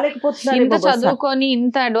రాలేదు మనం. ఇంత చదువుకొని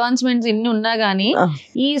ఇంత అడ్వాన్స్మెంట్స్ ఇన్ని ఉన్నా గానీ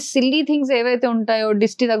ఈ సిల్లీ థింగ్స్ ఏవైతే ఉంటాయో,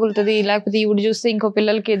 దిష్టి తగులుతుంది, లేకపోతే ఇప్పుడు చూస్తే ఇంకో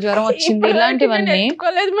పిల్లలకి జ్వరం వచ్చింది, ఇలాంటివన్నీ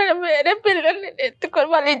ఎత్తుకోలేదు మేడం. వేరే పిల్లల్ని ఎత్తుకొని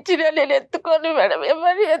వాళ్ళు ఇచ్చిన నేను ఎత్తుకోను మేడం,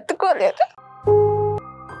 ఎవరిని ఎత్తుకోలేదు.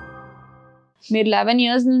 మీరు 11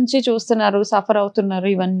 years నుంచి చూస్తున్నారు, సఫర్ అవుతున్నారు.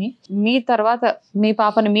 ఇవన్నీ మీ తర్వాత మీ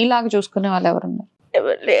పాపని మీలాగా చూసుకునే వాళ్ళు ఎవరున్నారు?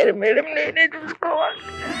 ఎవరు లేరు మేడం, నేనే చూసుకోవాలి.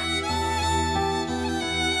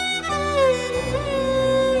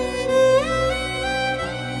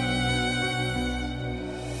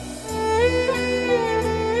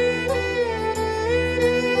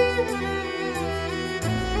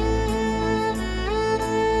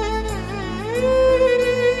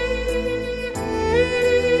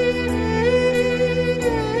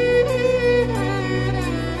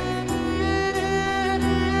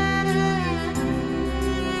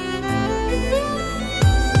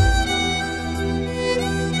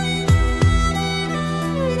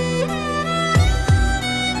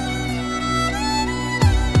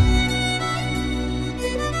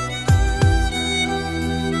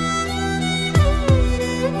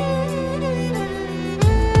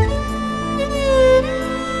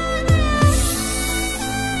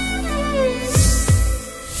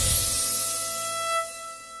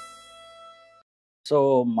 సో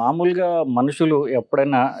మామూలుగా మనుషులు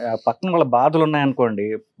ఎప్పుడైనా పక్కన వాళ్ళ బాధలు ఉన్నాయనుకోండి,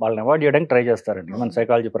 వాళ్ళని అవాయిడ్ చేయడానికి ట్రై చేస్తారండి మన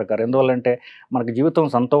సైకాలజీ ప్రకారం. ఎందువల్లంటే మనకి జీవితం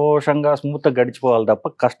సంతోషంగా స్మూత్గా గడిచిపోవాలి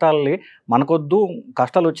తప్ప కష్టాలని మనకొద్దు,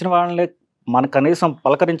 కష్టాలు వచ్చిన వాళ్ళని మన కనీసం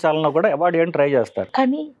పలకరించాలన్నా కూడా అవాయిడ్ చేయడానికి ట్రై చేస్తారు.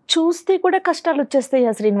 కానీ చూస్తే కూడా కష్టాలు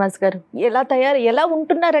వచ్చేస్తాయి శ్రీనివాస్ గారు. ఎలా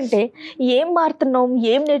ఉంటున్నారంటే ఏం మారుతున్నాం,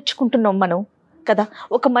 ఏం నేర్చుకుంటున్నాం మనం కదా.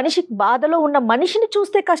 ఒక మనిషి బాధలో ఉన్న మనిషిని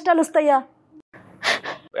చూస్తే కష్టాలు వస్తాయా?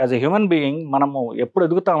 యాజ్ ఎ హ్యూమన్ బీయింగ్ మనము ఎప్పుడు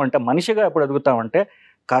ఎదుగుతామంటే, మనిషిగా ఎప్పుడు ఎదుగుతామంటే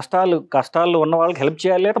కష్టాలు ఉన్న వాళ్ళకి హెల్ప్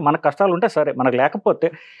చేయాలి, లేదా మన కష్టాలు ఉంటే సరే, మనకు లేకపోతే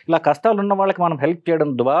ఇలా కష్టాలు ఉన్న వాళ్ళకి మనం హెల్ప్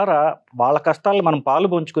చేయడం ద్వారా వాళ్ళ కష్టాలు మనం పాలు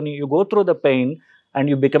పంచుకుని you go through the pain and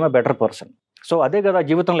you become a better person. So అదే కదా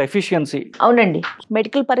జీవితంలో ఎఫిషియన్సీ. అవునండి.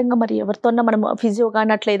 మెడికల్ పరంగా మరి ఎవరితోన్నా మనం ఫిజియో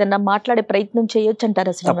కానీ అట్లా ఏదన్నా మాట్లాడే ప్రయత్నం చేయొచ్చు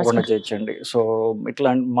అంటారా? తప్పకుండా చేయొచ్చండి. సో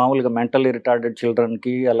ఇట్లా మామూలుగా మెంటల్లీ రిటార్డెడ్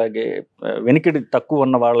చిల్డ్రన్కి, అలాగే వెనికిడి తక్కువ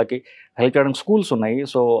ఉన్న వాళ్ళకి హెల్ప్ చేయడానికి స్కూల్స్ ఉన్నాయి.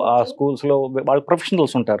 సో ఆ స్కూల్స్లో వాళ్ళు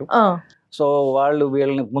ప్రొఫెషనల్స్ ఉంటారు. సో వాళ్ళు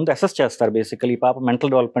వీళ్ళని ముందు అసెస్ చేస్తారు. బేసికలీ ఈ పాప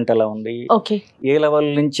మెంటల్ డెవలప్మెంట్ ఎలా ఉంది, ఏ లెవెల్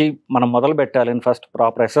నుంచి మనం మొదలు పెట్టాలని ఫస్ట్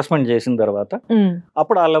ప్రాపర్ అసెస్మెంట్ చేసిన తర్వాత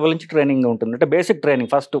అప్పుడు ఆ లెవెల్ నుంచి ట్రైనింగ్ ఉంటుంది. అంటే బేసిక్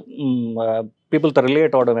ట్రైనింగ్ ఫస్ట్ పీపుల్తో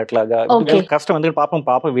రిలేట్ అవడం ఎట్లాగా కష్టం, ఎందుకంటే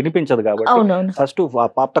పాప వినిపించదు కాబట్టి ఫస్ట్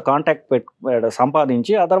పాపతో కాంటాక్ట్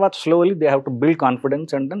సంపాదించి ఆ తర్వాత slowly they have to build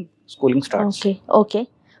confidence and then schooling starts. Okay,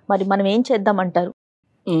 మరి మనం ఏం చేద్దామంటారు?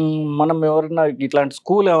 మనం ఎవరైనా ఇట్లాంటి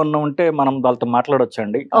స్కూల్ ఏమన్నా ఉంటే మనం వాళ్ళతో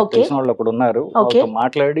మాట్లాడొచ్చండి. తెలిసిన వాళ్ళు ఒకడు ఉన్నారు, వాళ్ళతో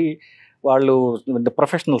మాట్లాడి, వాళ్ళు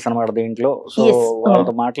ప్రొఫెషనల్స్ అనమాట దీంట్లో. సో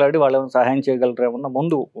వాళ్ళతో మాట్లాడి వాళ్ళు ఏమైనా సహాయం చేయగలరు, ఏమన్నా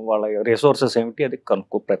ముందు వాళ్ళ రిసోర్సెస్ ఏమిటి అది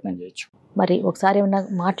కనుక్కో ప్రయత్నం చేయొచ్చు. మరి ఒకసారి ఏమన్నా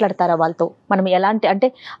మాట్లాడతారా వాళ్ళతో? మనం ఎలాంటి, అంటే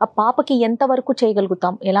ఆ పాపకి ఎంత వరకు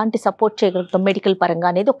చేయగలుగుతాం, ఎలాంటి సపోర్ట్ చేయగలుగుతాం మెడికల్ పరంగా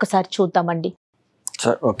అనేది ఒక్కసారి చూద్దామండి.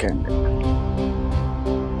 సరే, ఓకే అండి.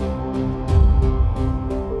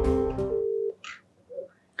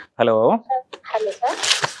 Hello sir.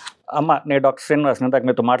 అమ్మ, నేను డాక్టర్ శ్రీనివాస్, ఇందాక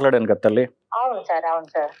మీతో మాట్లాడాను కదా తల్లి. అవును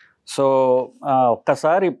సార్. సో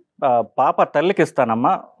ఒక్కసారి పాప తల్లికి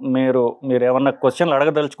ఇస్తానమ్మా. మీరు ఏమన్నా క్వశ్చన్లు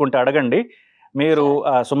అడగదలుచుకుంటే అడగండి. మీరు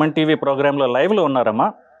సుమన్ టీవీ ప్రోగ్రాంలో లైవ్లో ఉన్నారమ్మా.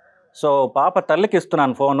 సో పాప తల్లికి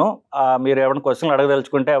ఇస్తున్నాను ఫోను. మీరు ఏమైనా క్వశ్చన్లు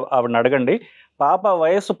అడగదలుచుకుంటే ఆవిడని అడగండి. పాప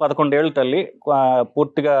వయసు 11 ఏళ్ళు తల్లి,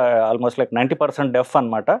 పూర్తిగా ఆల్మోస్ట్ లైక్ 90% డెఫ్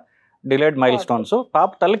అనమాట, డిలేడ్ మైల్ స్టోన్స్.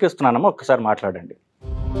 పాప తల్లికి ఇస్తున్నానమ్మా, ఒక్కసారి మాట్లాడండి.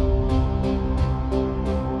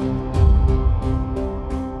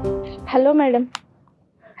 Hello madam.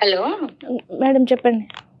 హలో మేడం చెప్పండి.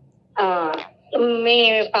 మీ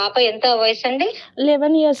పాప ఎంత వయసు అండి?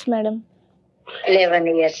 11 years మేడం. 11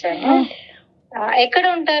 years. ఎక్కడ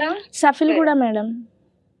ఉంటారు? సఫిల్గూడ మేడం.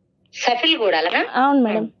 సఫిల్గూడ? అవును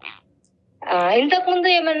మేడం. ఇంతకు ముందు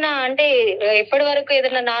ఏమన్నా, అంటే ఇప్పటి వరకు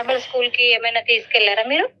ఏదైనా నార్మల్ స్కూల్ కి ఏమైనా తీసుకెళ్లారా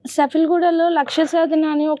మీరు? సఫిల్గూడలో లక్ష్య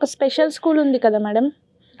సాధన అని ఒక స్పెషల్ స్కూల్ ఉంది కదా మేడం,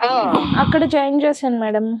 అక్కడ జాయిన్ చేశాను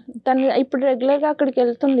మేడం. తను ఇప్పుడు రెగ్యులర్గా అక్కడికి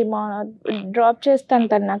వెళ్తుంది, డ్రాప్ చేస్తాను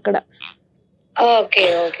తను అక్కడ. ఓకే.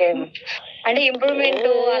 అంటే ఇంప్రూవ్మెంట్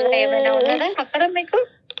అలా ఏమైనా ఉన్నదా అక్కడ మీకు?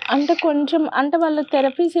 అంటే కొంచెం, అంటే వాళ్ళు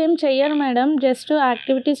థెరపీస్ ఏం చెయ్యరు మేడం, జస్ట్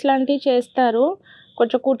యాక్టివిటీస్ లాంటివి చేస్తారు,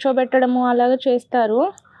 కొంచెం కూర్చోబెట్టడము అలాగే చేస్తారు.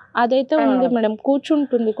 అదైతే ఉంది మేడం,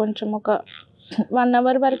 కూర్చుంటుంది కొంచెం, ఒక 1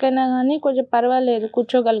 hour వరకైనా కానీ కొంచెం పర్వాలేదు,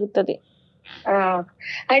 కూర్చోగలుగుతుంది.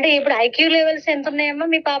 అంటే ఇప్పుడు ఐక్యూ లెవెల్స్ ఎంత ఉన్నాయమ్మా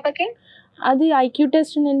మీ పాపకి? అది ఐక్యూ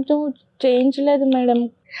టెస్ట్ నేను చేయించలేదు మేడం.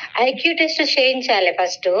 ఐక్యూ టెస్ట్ చేయించాలి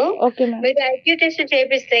ఫస్ట్. మీరు ఐక్యూ టెస్ట్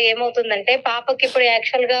చేపిస్తే ఏమవుతుందంటే, పాపకి ఇప్పుడు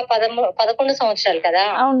యాక్చువల్ గా 11 సంవత్సరాలు కదా.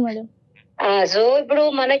 అవును మేడం. సో ఇప్పుడు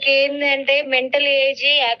మనకి ఏంటంటే మెంటల్ ఏజ్,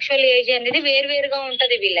 యాక్చువల్ ఏజ్ అనేది వేరువేరుగా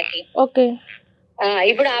ఉంటది వీళ్ళకి. ఓకే.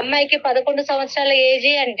 ఇప్పుడు అమ్మాయికి 11 సంవత్సరాల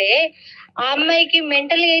ఏజ్ అంటే ఆ అమ్మాయికి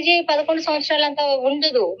మెంటల్ ఏజ్ 11 సంవత్సరాలు అంతా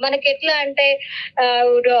ఉండదు. మనకి ఎట్లా అంటే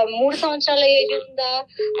 3 సంవత్సరాల ఏజ్ ఉందా,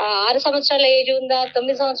 6 సంవత్సరాల ఏజ్ ఉందా,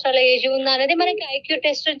 9 సంవత్సరాల ఏజ్ ఉందా అనేది మనకి ఐక్యూ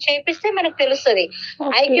టెస్ట్ చేపిస్తే మనకు తెలుస్తుంది.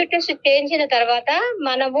 ఐక్యూ టెస్ట్ చేయించిన తర్వాత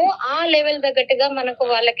మనము ఆ లెవెల్ తగ్గట్టుగా మనకు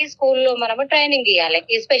వాళ్ళకి స్కూల్లో మనము ట్రైనింగ్ ఇవ్వాలి.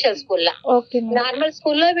 ఈ స్పెషల్ స్కూల్లో, నార్మల్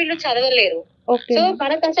స్కూల్లో వీళ్ళు చదవలేరు. సో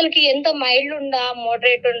మనకు అసలుకి ఎంత మైల్డ్ ఉందా,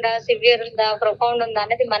 మోడరేట్ ఉందా, సివియర్ ఉందా, ప్రొఫౌండ్ ఉందా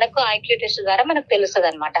అనేది మనకు ఐక్యూ టెస్ట్ ద్వారా మనకు తెలుస్తుంది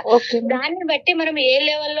అనమాట. దాన్ని బట్టి మనం ఏ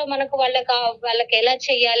లెవెల్లో మనకు వాళ్ళకి ఎలా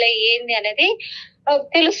చెయ్యాలి ఏంది అనేది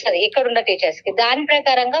తెలుస్తుంది ఇక్కడ ఉన్న టీచర్స్ కి. దాని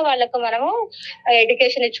ప్రకారంగా వాళ్ళకు మనము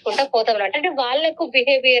ఎడ్యుకేషన్ ఇచ్చుకుంటా పోతాం. అంటే వాళ్ళకు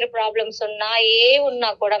బిహేవియర్ ప్రాబ్లమ్స్ ఉన్నా ఏ ఉన్నా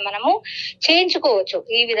కూడా మనము చేయించుకోవచ్చు,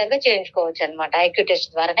 ఈ విధంగా చేయించుకోవచ్చు అనమాట. ఐక్యూ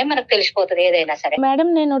టెస్ట్ ద్వారానే మనకు తెలిసిపోతుంది ఏదైనా సరే. మేడం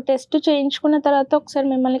నేను టెస్ట్ చేయించుకున్న తర్వాత ఒకసారి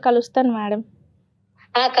మిమ్మల్ని కలుస్తాను మేడం.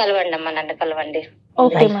 కలవండి అమ్మా, నన్ను కలవండి.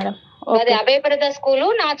 Okay madam. అది అభయప్రద స్కూలు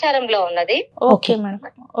నాచారంలో ఉన్నది. Okay madam.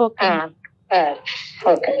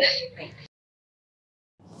 ఓకే.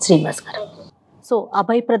 శ్రీనివాస్ గారు, సో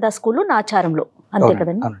అభయప్రద స్కూలు నాచారంలో, అంతే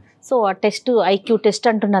కదండి? సో ఆ టెస్ట్ ఐక్యూ టెస్ట్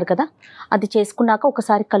అంటున్నారు కదా, అది చేసుకున్నాక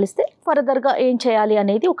ఒకసారి కలిస్తే ఫర్దర్గా ఏం చేయాలి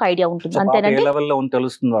అనేది ఒక ఐడియా ఉంటుంది. అంతేనండి, లెవెల్లో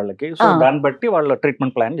తెలుస్తుంది వాళ్ళకి. సో దాన్ని బట్టి వాళ్ళ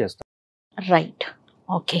ట్రీట్మెంట్ ప్లాన్ చేస్తారు. Right,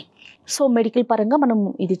 okay. సో మెడికల్ పరంగా మనం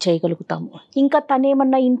ఇది చేయగలుగుతాము. ఇంకా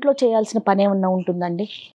తనేమన్నా ఇంట్లో చేయాల్సిన పని ఏమన్నా ఉంటుందండి?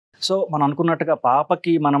 సో మనం అనుకున్నట్టుగా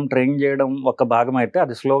పాపకి మనం ట్రైన్ చేయడం ఒక భాగం అయితే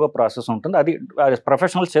అది స్లోగా ప్రాసెస్ ఉంటుంది. అది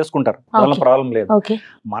ప్రొఫెషనల్స్ చేసుకుంటారు, దానిలో ప్రాబ్లం లేదు.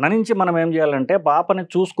 మన నుంచి మనం ఏం చేయాలంటే పాపని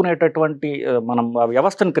చూసుకునేటటువంటి మనం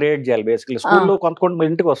వ్యవస్థను క్రియేట్ చేయాలి. బేసికలీ స్కూల్లో కొంత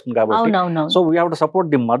ఇంటికి వస్తుంది కాబట్టి, so we have to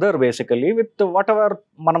support the mother basically with what ever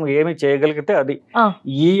మనం ఏమి చేయగలిగితే అది.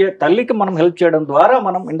 ఈ తల్లికి మనం హెల్ప్ చేయడం ద్వారా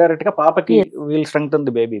మనం ఇండైరెక్ట్ గా పాపకి will strengthen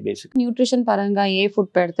the baby. Basic nutrition పరంగా ఏ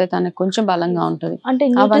ఫుడ్ పెడితే తనకు కొంచెం బలంగా ఉంటుంది అంటే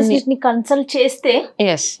న్యూట్రిషనిస్ట్ ని కన్సల్ట్ చేస్తే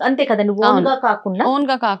అంతే కదండి, ఓన్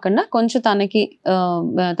గా కాకుండా కొంచెం తనకి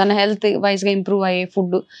తన హెల్త్ వైజ్ గా ఇంప్రూవ్ అయ్యే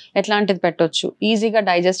ఫుడ్ ఎట్లాంటిది పెట్టొచ్చు, ఈజీగా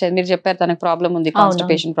డైజెస్ట్ అయ్యేది. మీరు చెప్పారు తనకు ప్రాబ్లం ఉంది,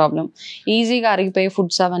 కాన్స్టిపేషన్ ప్రాబ్లం, ఈజీగా అరిగిపోయే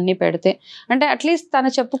ఫుడ్స్ అవన్నీ పెడితే, అంటే అట్లీస్ట్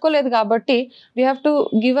తను చెప్పుకోలేదు కాబట్టి we have to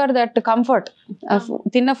give her that comfort.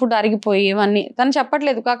 తిన్న ఫుడ్ అరిగిపోయి ఇవన్నీ తను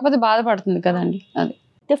చెప్పట్లేదు, కాకపోతే బాధపడుతుంది కదండి.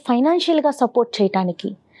 అది ఫైనాన్షియల్ గా సపోర్ట్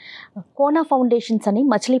చేయడానికి కోనా ఫౌండేషన్స్ అని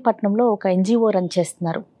మచిలీపట్నంలో ఒక ఎన్జిఓ రన్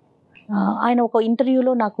చేస్తున్నారు. ఆయన ఒక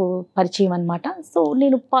ఇంటర్వ్యూలో నాకు పరిచయం అనమాట. సో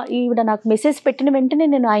నేను ఈవిడ నాకు మెసేజ్ పెట్టిన వెంటనే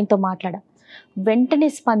నేను ఆయనతో మాట్లాడా. వెంటనే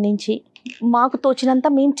స్పందించి మాకు తోచినంత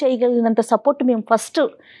మేము చేయగలిగినంత సపోర్ట్ మేము ఫస్ట్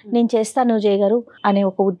నేను చేస్తాను జయ గారు అనే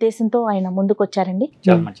ఒక ఉద్దేశంతో ఆయన ముందుకు వచ్చారండి.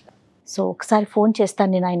 సో ఒకసారి ఫోన్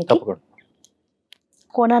చేస్తాను నేను ఆయనకి.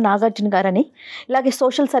 కోనా నాగార్జున గారని ఇలాగే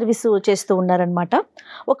సోషల్ సర్వీస్ చేస్తూ ఉన్నారనమాట.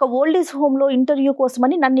 ఒక ఓల్డ్ ఏజ్ హోమ్లో ఇంటర్వ్యూ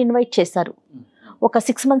కోసమని నన్ను ఇన్వైట్ చేశారు. ఒక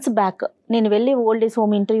 6 months బ్యాక్ నేను వెళ్ళి ఓల్డ్ ఏజ్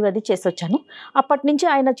హోమ్ ఇంటర్వ్యూ అది చేసి వచ్చాను. అప్పటి నుంచి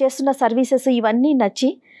ఆయన చేస్తున్న సర్వీసెస్ ఇవన్నీ నచ్చి,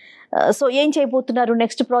 సో ఏం చేయబోతున్నారు,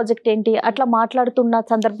 నెక్స్ట్ ప్రాజెక్ట్ ఏంటి అట్లా మాట్లాడుతున్న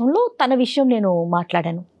సందర్భంలో తన విషయం నేను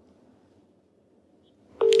మాట్లాడాను.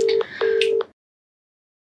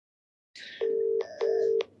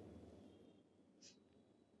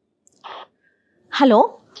 హలో,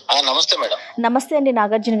 నమస్తే మేడం. నమస్తే అండి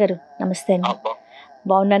నాగార్జున గారు. నమస్తే అండి,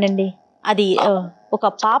 బాగున్నానండి. అది ఒక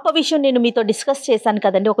పాప విషయం నేను మీతో డిస్కస్ చేశాను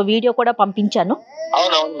కదండి, ఒక వీడియో కూడా పంపించాను.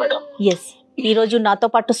 ఎస్, ఈరోజు నాతో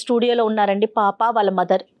పాటు స్టూడియోలో ఉన్నారండి పాప, వాళ్ళ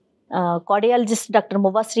మదర్, కార్డియాలజిస్ట్ డాక్టర్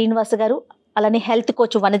మువ్వా శ్రీనివాస్ గారు, అలానే హెల్త్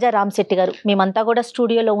కోచ్ వనజ రామశెట్టి గారు. మేమంతా కూడా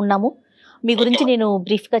స్టూడియోలో ఉన్నాము. మీ గురించి నేను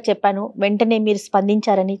బ్రీఫ్గా చెప్పాను, వెంటనే మీరు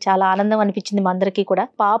స్పందించారని చాలా ఆనందం అనిపించింది మా అందరికీ కూడా.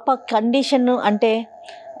 పాప కండిషన్ అంటే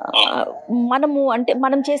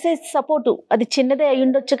మనం చేసే సపోర్టు అది చిన్నదే అయి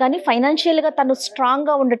ఉండొచ్చు, కానీ ఫైనాన్షియల్గా తను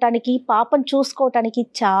స్ట్రాంగ్గా ఉండటానికి, పాపను చూసుకోవటానికి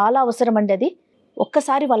చాలా అవసరం అండి అది.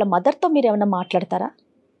 ఒక్కసారి వాళ్ళ మదర్తో మీరు ఏమైనా మాట్లాడతారా?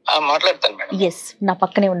 ఎస్, నా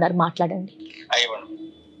పక్కనే ఉన్నారు, మాట్లాడండి.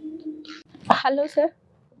 Hello sir.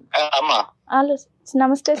 హలో,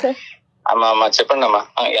 నమస్తే సార్. చెప్పండి అమ్మా,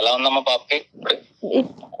 ఎలా ఉందమ్మా పాపకి?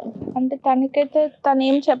 అంటే తనకైతే తను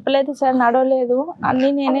ఏం చెప్పలేదు సార్, నడవలేదు,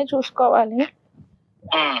 అన్ని నేనే చూసుకోవాలి.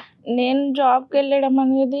 నేను జాబ్కి వెళ్ళడం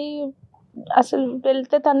అనేది అసలు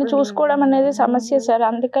వెళ్తే తను చూసుకోవడం అనేది సమస్య సార్,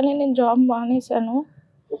 అందుకని నేను జాబ్ మానేశాను.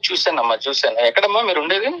 చూసాను. ఎక్కడమ్మా మీరు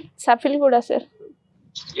ఉండేది? సఫిల్ కూడా సార్.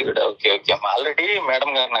 ఓకే ఓకే అమ్మా, ఆల్రెడీ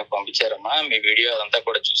మేడం గారు నాకు పంపించారమ్మా మీ వీడియో అదంతా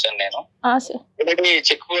కూడా చూసాను నేను. ఆల్రెడీ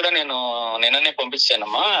చెక్ కూడా నేను నిన్ననే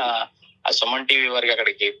పంపించానమ్మా. ఆ సుమన్ టీవీ వారికి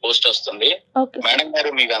అక్కడికి పోస్ట్ వస్తుంది, మేడం గారు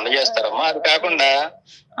మీకు అందజేస్తారమ్మా. అది కాకుండా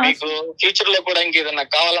మీకు ఫ్యూచర్ లో కూడా ఇంకేదన్నా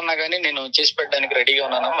కావాలన్నా గానీ నేను చేసి పెట్టడానికి రెడీగా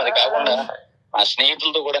ఉన్నానమ్మా. అది కాకుండా మా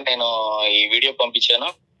స్నేహితులతో కూడా నేను ఈ వీడియో పంపించాను,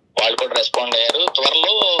 వాళ్ళు కూడా రెస్పాండ్ అయ్యారు.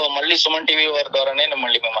 త్వరలో మళ్ళీ సుమన్ టీవీ వారి ద్వారానే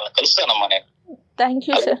మళ్ళీ మిమ్మల్ని కలుస్తానమ్మా నేను. Thank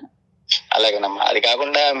you sir. అలాగేనమ్మా. అది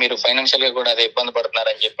కాకుండా మీరు ఫైనాన్షియల్ గా కూడా అదే ఇబ్బంది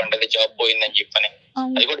పడుతున్నారని చెప్పండి, అది జాబ్ పోయిందని చెప్పని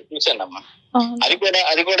అది కూడా చూసానమ్మా.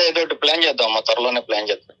 అది కూడా ఏదో ప్లాన్ చేద్దామమ్మా, త్వరలోనే ప్లాన్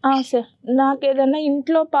చేద్దాం. సార్, నాకు ఏదన్నా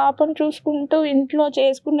ఇంట్లో పాపను చూసుకుంటూ ఇంట్లో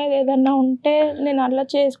చేసుకునేది ఏదన్నా ఉంటే నేను అలా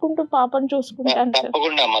చేసుకుంటూ పాపను చూసుకుంటాను.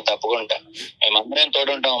 తప్పకుండా అమ్మా, తప్పకుండా మేమందరం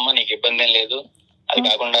తోడుంటామమ్మా, నీకు ఇబ్బంది ఏం లేదు. అది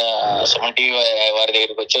కాకుండా సుమన్ టీవీ వారి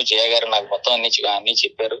దగ్గరికి వచ్చావు, జయ గారు నాకు మొత్తం అన్ని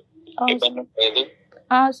చెప్పారు, ఇబ్బంది లేదు.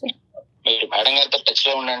 మీరు మేడం గారితో టచ్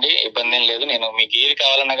లో ఉండండి, ఇబ్బంది ఏం లేదు. నేను మీకు ఏది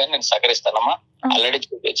కావాలన్నా కానీ నేను సహకరిస్తానమ్మా. ఆల్రెడీ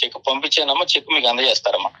చెక్ పంపించానమ్మా, చెక్ మీకు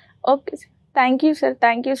అందజేస్తారమ్మా. Okay sir, thank you sir,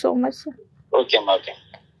 thank you so much sir. Okay అమ్మా, ఓకే.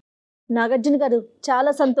 నాగార్జున గారు,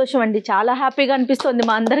 చాలా సంతోషం అండి, చాలా హ్యాపీగా అనిపిస్తుంది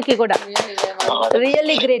మా అందరికీ కూడా.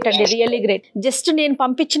 రియల్లీ గ్రేట్ అండి, రియల్లీ గ్రేట్. జస్ట్ నేను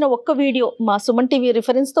పంపించిన ఒక్క వీడియో, మా సుమన్ టీవీ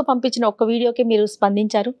రిఫరెన్స్ తో పంపించిన ఒక్క వీడియోకి మీరు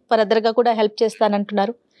స్పందించారు, ఫర్దర్ గా కూడా హెల్ప్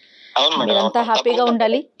చేస్తానంటున్నారు. మీరంతా హ్యాపీగా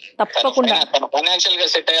ఉండాలి. తప్పకుండా ఫైనాన్షియల్ గా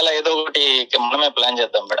సెట్ అయ్యేలా ఏదో ఒకటి మనమే ప్లాన్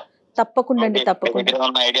చేద్దాం మేడం. తప్పకుండా అండి,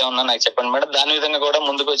 తప్పకుండా. ఐడియా ఉన్నా నాకు చెప్పండి మేడం, దాని విధంగా కూడా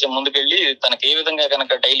ముందుకెళ్ళి తనకి ఏ విధంగా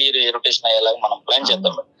కనుక డైలీ రొటేషన్ అయ్యేలా మనం ప్లాన్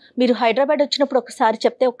చేద్దాం. మీరు హైదరాబాద్ వచ్చినప్పుడు ఒకసారి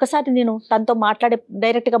చెప్తే ఒక్కసారి నేను తనతో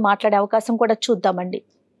డైరెక్ట్ గా మాట్లాడే అవకాశం కూడా చూద్దామండి.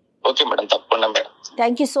 ఓకే మేడం, తప్పకుండా madam.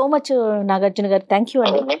 Thank you so much Nagarjuna గారు. థ్యాంక్ యూ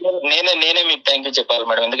అండి. నేనే మీకు థ్యాంక్ యూ చెప్పాలి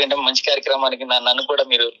మేడం, ఎందుకంటే మంచి కార్యక్రమానికి నన్ను కూడా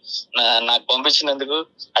మీరు నాకు పంపించినందుకు,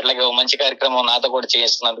 అట్లాగే మంచి కార్యక్రమం నాతో కూడా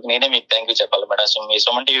చేస్తున్నందుకు నేనే మీకు థ్యాంక్ యూ చెప్పాలి మేడం. సో మీ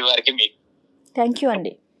సుమన్ టీవీ వారికి మీకు థ్యాంక్ యూ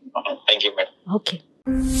అండి. Thank you madam. ఓకే.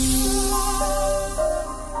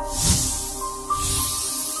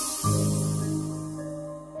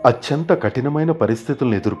 అత్యంత కఠినమైన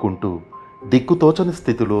పరిస్థితులను ఎదుర్కొంటూ దిక్కుతోచని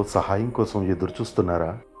స్థితిలో సహాయం కోసం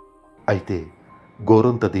ఎదురుచూస్తున్నారా? అయితే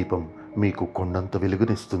గోరంత దీపం మీకు కొండంత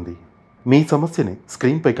వెలుగునిస్తుంది. మీ సమస్యని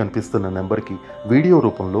స్క్రీన్పై కనిపిస్తున్న నెంబర్కి వీడియో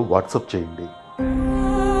రూపంలో వాట్సాప్ చేయండి.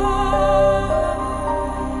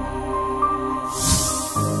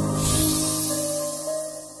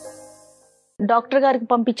 డాక్టర్ గారికి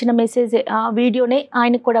పంపించిన మెసేజ్ ఆ వీడియోనే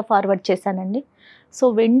ఆయనకు కూడా ఫార్వర్డ్ చేశానండి. సో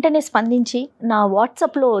వెంటనే స్పందించి నా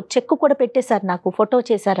వాట్సాప్లో చెక్ కూడా పెట్టేశారు, నాకు ఫోటో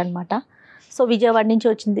చేశారనమాట. సో విజయవాడ నుంచి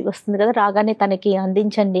వస్తుంది కదా, రాగానే తనకి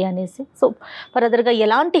అందించండి అనేసి. సో ఫర్దర్గా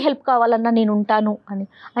ఎలాంటి హెల్ప్ కావాలన్నా నేను ఉంటాను అని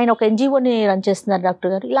ఆయన ఒక ఎన్జిఓని రన్ చేస్తున్నారు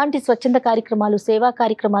డాక్టర్ గారు. ఇలాంటి స్వచ్ఛంద కార్యక్రమాలు, సేవా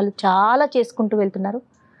కార్యక్రమాలు చాలా చేసుకుంటూ వెళ్తున్నారు.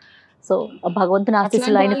 సో భగవంతుని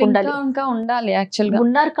ఆశీస్సులు ఆయనకు ఉండాలి. ఇంకా ఉండాలి యాక్చువల్గా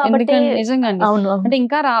ఉన్నారు కాబట్టి నిజంగా అవును, అంటే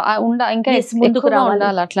ఇంకా ముందుకు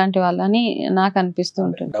ఉండాలి అట్లాంటి వాళ్ళని నాకు అనిపిస్తూ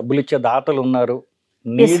ఉంటుంది. డబ్బులు ఇచ్చే దాతలు ఉన్నారు,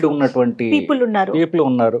 నీడ్ ఉన్నటువంటి పీపుల్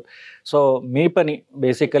ఉన్నారు. సో మీ పని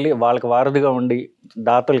బేసికలీ వాళ్ళకి వారధిగా ఉండి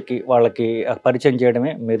దాతలకి వాళ్ళకి పరిచయం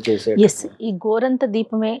చేయడమే మీరు చేసే. ఈ గోరంత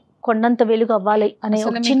దీపమే కొండంత వెలుగు అవ్వాలి అనే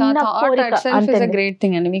చిన్న కోరిక. గ్రేట్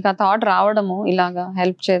థింగ్ అండి మీకు ఆ థాట్ రావడము, ఇలాగా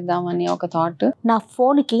హెల్ప్ చేద్దామని ఒక థాట్. నా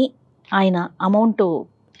ఫోన్కి ఆయన అమౌంట్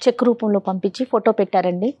చెక్ రూపంలో పంపించి ఫోటో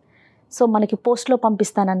పెట్టారండి. సో మనకి పోస్ట్లో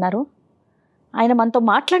పంపిస్తానన్నారు. ఆయన మనతో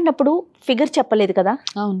మాట్లాడినప్పుడు ఫిగర్ చెప్పలేదు కదా,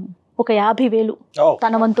 అవును, ఒక 50,000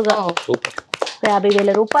 తన వంతుగా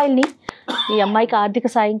 50,000 రూపాయలని ఈ అమ్మాయికి ఆర్థిక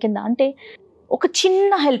సాయం కింద, అంటే ఒక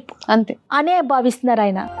చిన్న హెల్ప్ అంతే అనే భావిస్తున్నారు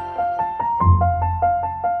ఆయన.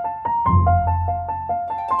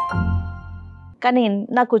 కానీ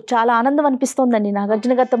నాకు చాలా ఆనందం అనిపిస్తోందండి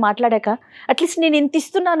నాగార్జున గారితో మాట్లాడాక. అట్లీస్ట్ నేను ఇంత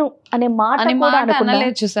ఇస్తున్నాను అనే మాట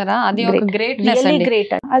చూసారా, అది ఒక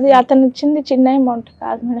గ్రేట్. అది అతను ఇచ్చింది చిన్న అమౌంట్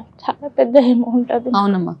కాదు మేడం, చాలా పెద్ద అమౌంట్. అది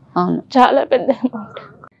అవునమ్మా, అవును, చాలా పెద్ద అమౌంట్.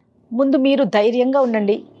 ముందు మీరు ధైర్యంగా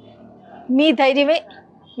ఉండండి, మీ ధైర్యమే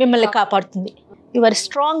మిమ్మల్ని కాపాడుతుంది. యువర్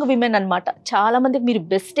స్ట్రాంగ్ విమెన్ అన్నమాట. చాలా మందికి మీరు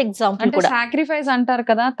బెస్ట్ ఎగ్జాంపుల్ కూడా. సాక్రిఫైస్ అంటారు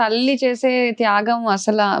కదా, తల్లి చేసే త్యాగం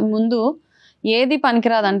అసలు ముందు ఏది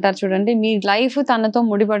పనికిరాదు అంటారు చూడండి. మీ లైఫ్ తనతో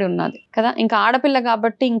ముడిపడి ఉన్నది కదా, ఇంకా ఆడపిల్ల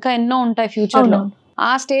కాబట్టి ఇంకా ఎన్నో ఉంటాయి ఫ్యూచర్ లో.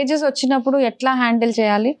 ఆ స్టేజెస్ వచ్చినప్పుడు ఎట్లా హ్యాండిల్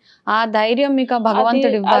చేయాలి, ఆ ధైర్యం మీకు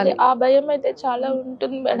భగవంతుడు ఇవ్వాలి. ఆ భయం అయితే చాలా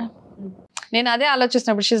ఉంటుంది మేడం. నేను అదే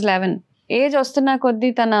ఆలోచిస్తున్నప్పుడు షీజ్ 11 ఏజ్ వస్తున్న కొద్దీ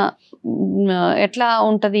తన ఎట్లా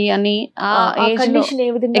ఉంటది అని ఆ ఏజ్ లో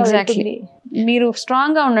ఎగ్జాక్ట్లీ మీరు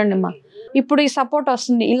స్ట్రాంగ్ గా ఉండండి అమ్మా. ఇప్పుడు ఈ సపోర్ట్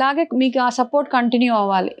వస్తుంది, ఇలాగే మీకు ఆ సపోర్ట్ కంటిన్యూ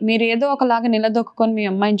అవ్వాలి. మీరు ఏదో ఒకలాగా నిలదొక్కుని మీ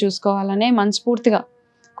అమ్మాయిని చూసుకోవాలనే మనస్ఫూర్తిగా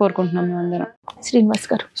కోరుకుంటున్నాం మేమందరం. శ్రీనివాస్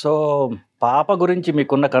గారు, సో పాప గురించి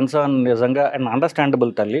మీకున్న కన్సర్న్ నిజంగా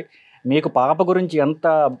అండర్స్టాండబుల్ తల్లి. మీకు పాప గురించి ఎంత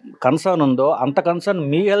కన్సర్న్ ఉందో అంత కన్సర్న్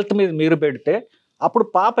మీ హెల్త్ మీద మీరు పెడితే అప్పుడు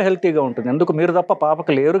పాప హెల్తీగా ఉంటుంది. ఎందుకు మీరు తప్ప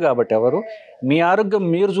పాపకు లేరు కాబట్టి ఎవరు. మీ ఆరోగ్యం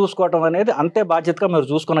మీరు చూసుకోవటం అనేది అంతే బాధ్యతగా మీరు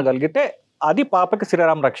చూసుకోగలిగితే అది పాపకి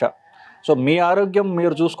శ్రీరామ రక్ష. సో మీ ఆరోగ్యం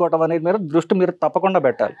మీరు చూసుకోవటం అనేది మీరు దృష్టి మీరు తప్పకుండా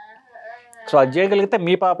పెట్టాలి. సో అది చేయగలిగితే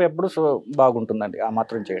మీ పాప ఎప్పుడు బాగుంటుందండి. ఆ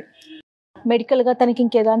మాత్రం చేయండి. మెడికల్గా తనకి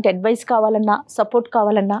ఇంకేదాంటి అడ్వైస్ కావాలన్నా, సపోర్ట్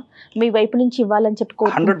కావాలన్నా మీ వైపు నుంచి ఇవ్వాలని చెప్పి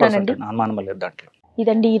కోరుకుంటానండి. దాంట్లో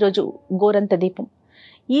ఇదండి ఈరోజు గోరంత దీపం.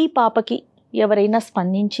 ఈ పాపకి ఎవరైనా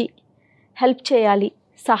స్పందించి హెల్ప్ చేయాలి,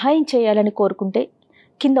 సహాయం చేయాలని కోరుకుంటే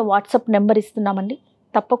కింద వాట్సాప్ నెంబర్ ఇస్తున్నామండి,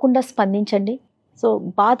 తప్పకుండా స్పందించండి. సో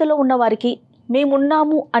బాధలో ఉన్న వారికి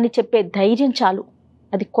మేమున్నాము అని చెప్పే ధైర్యం చాలు,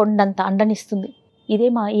 అది కొండంత అండనిస్తుంది. ఇదే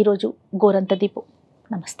మా ఈరోజు గోరంత దీపం.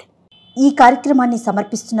 నమస్తే. ఈ కార్యక్రమాన్ని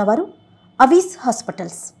సమర్పిస్తున్నవారు అవీస్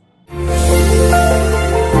హాస్పిటల్స్.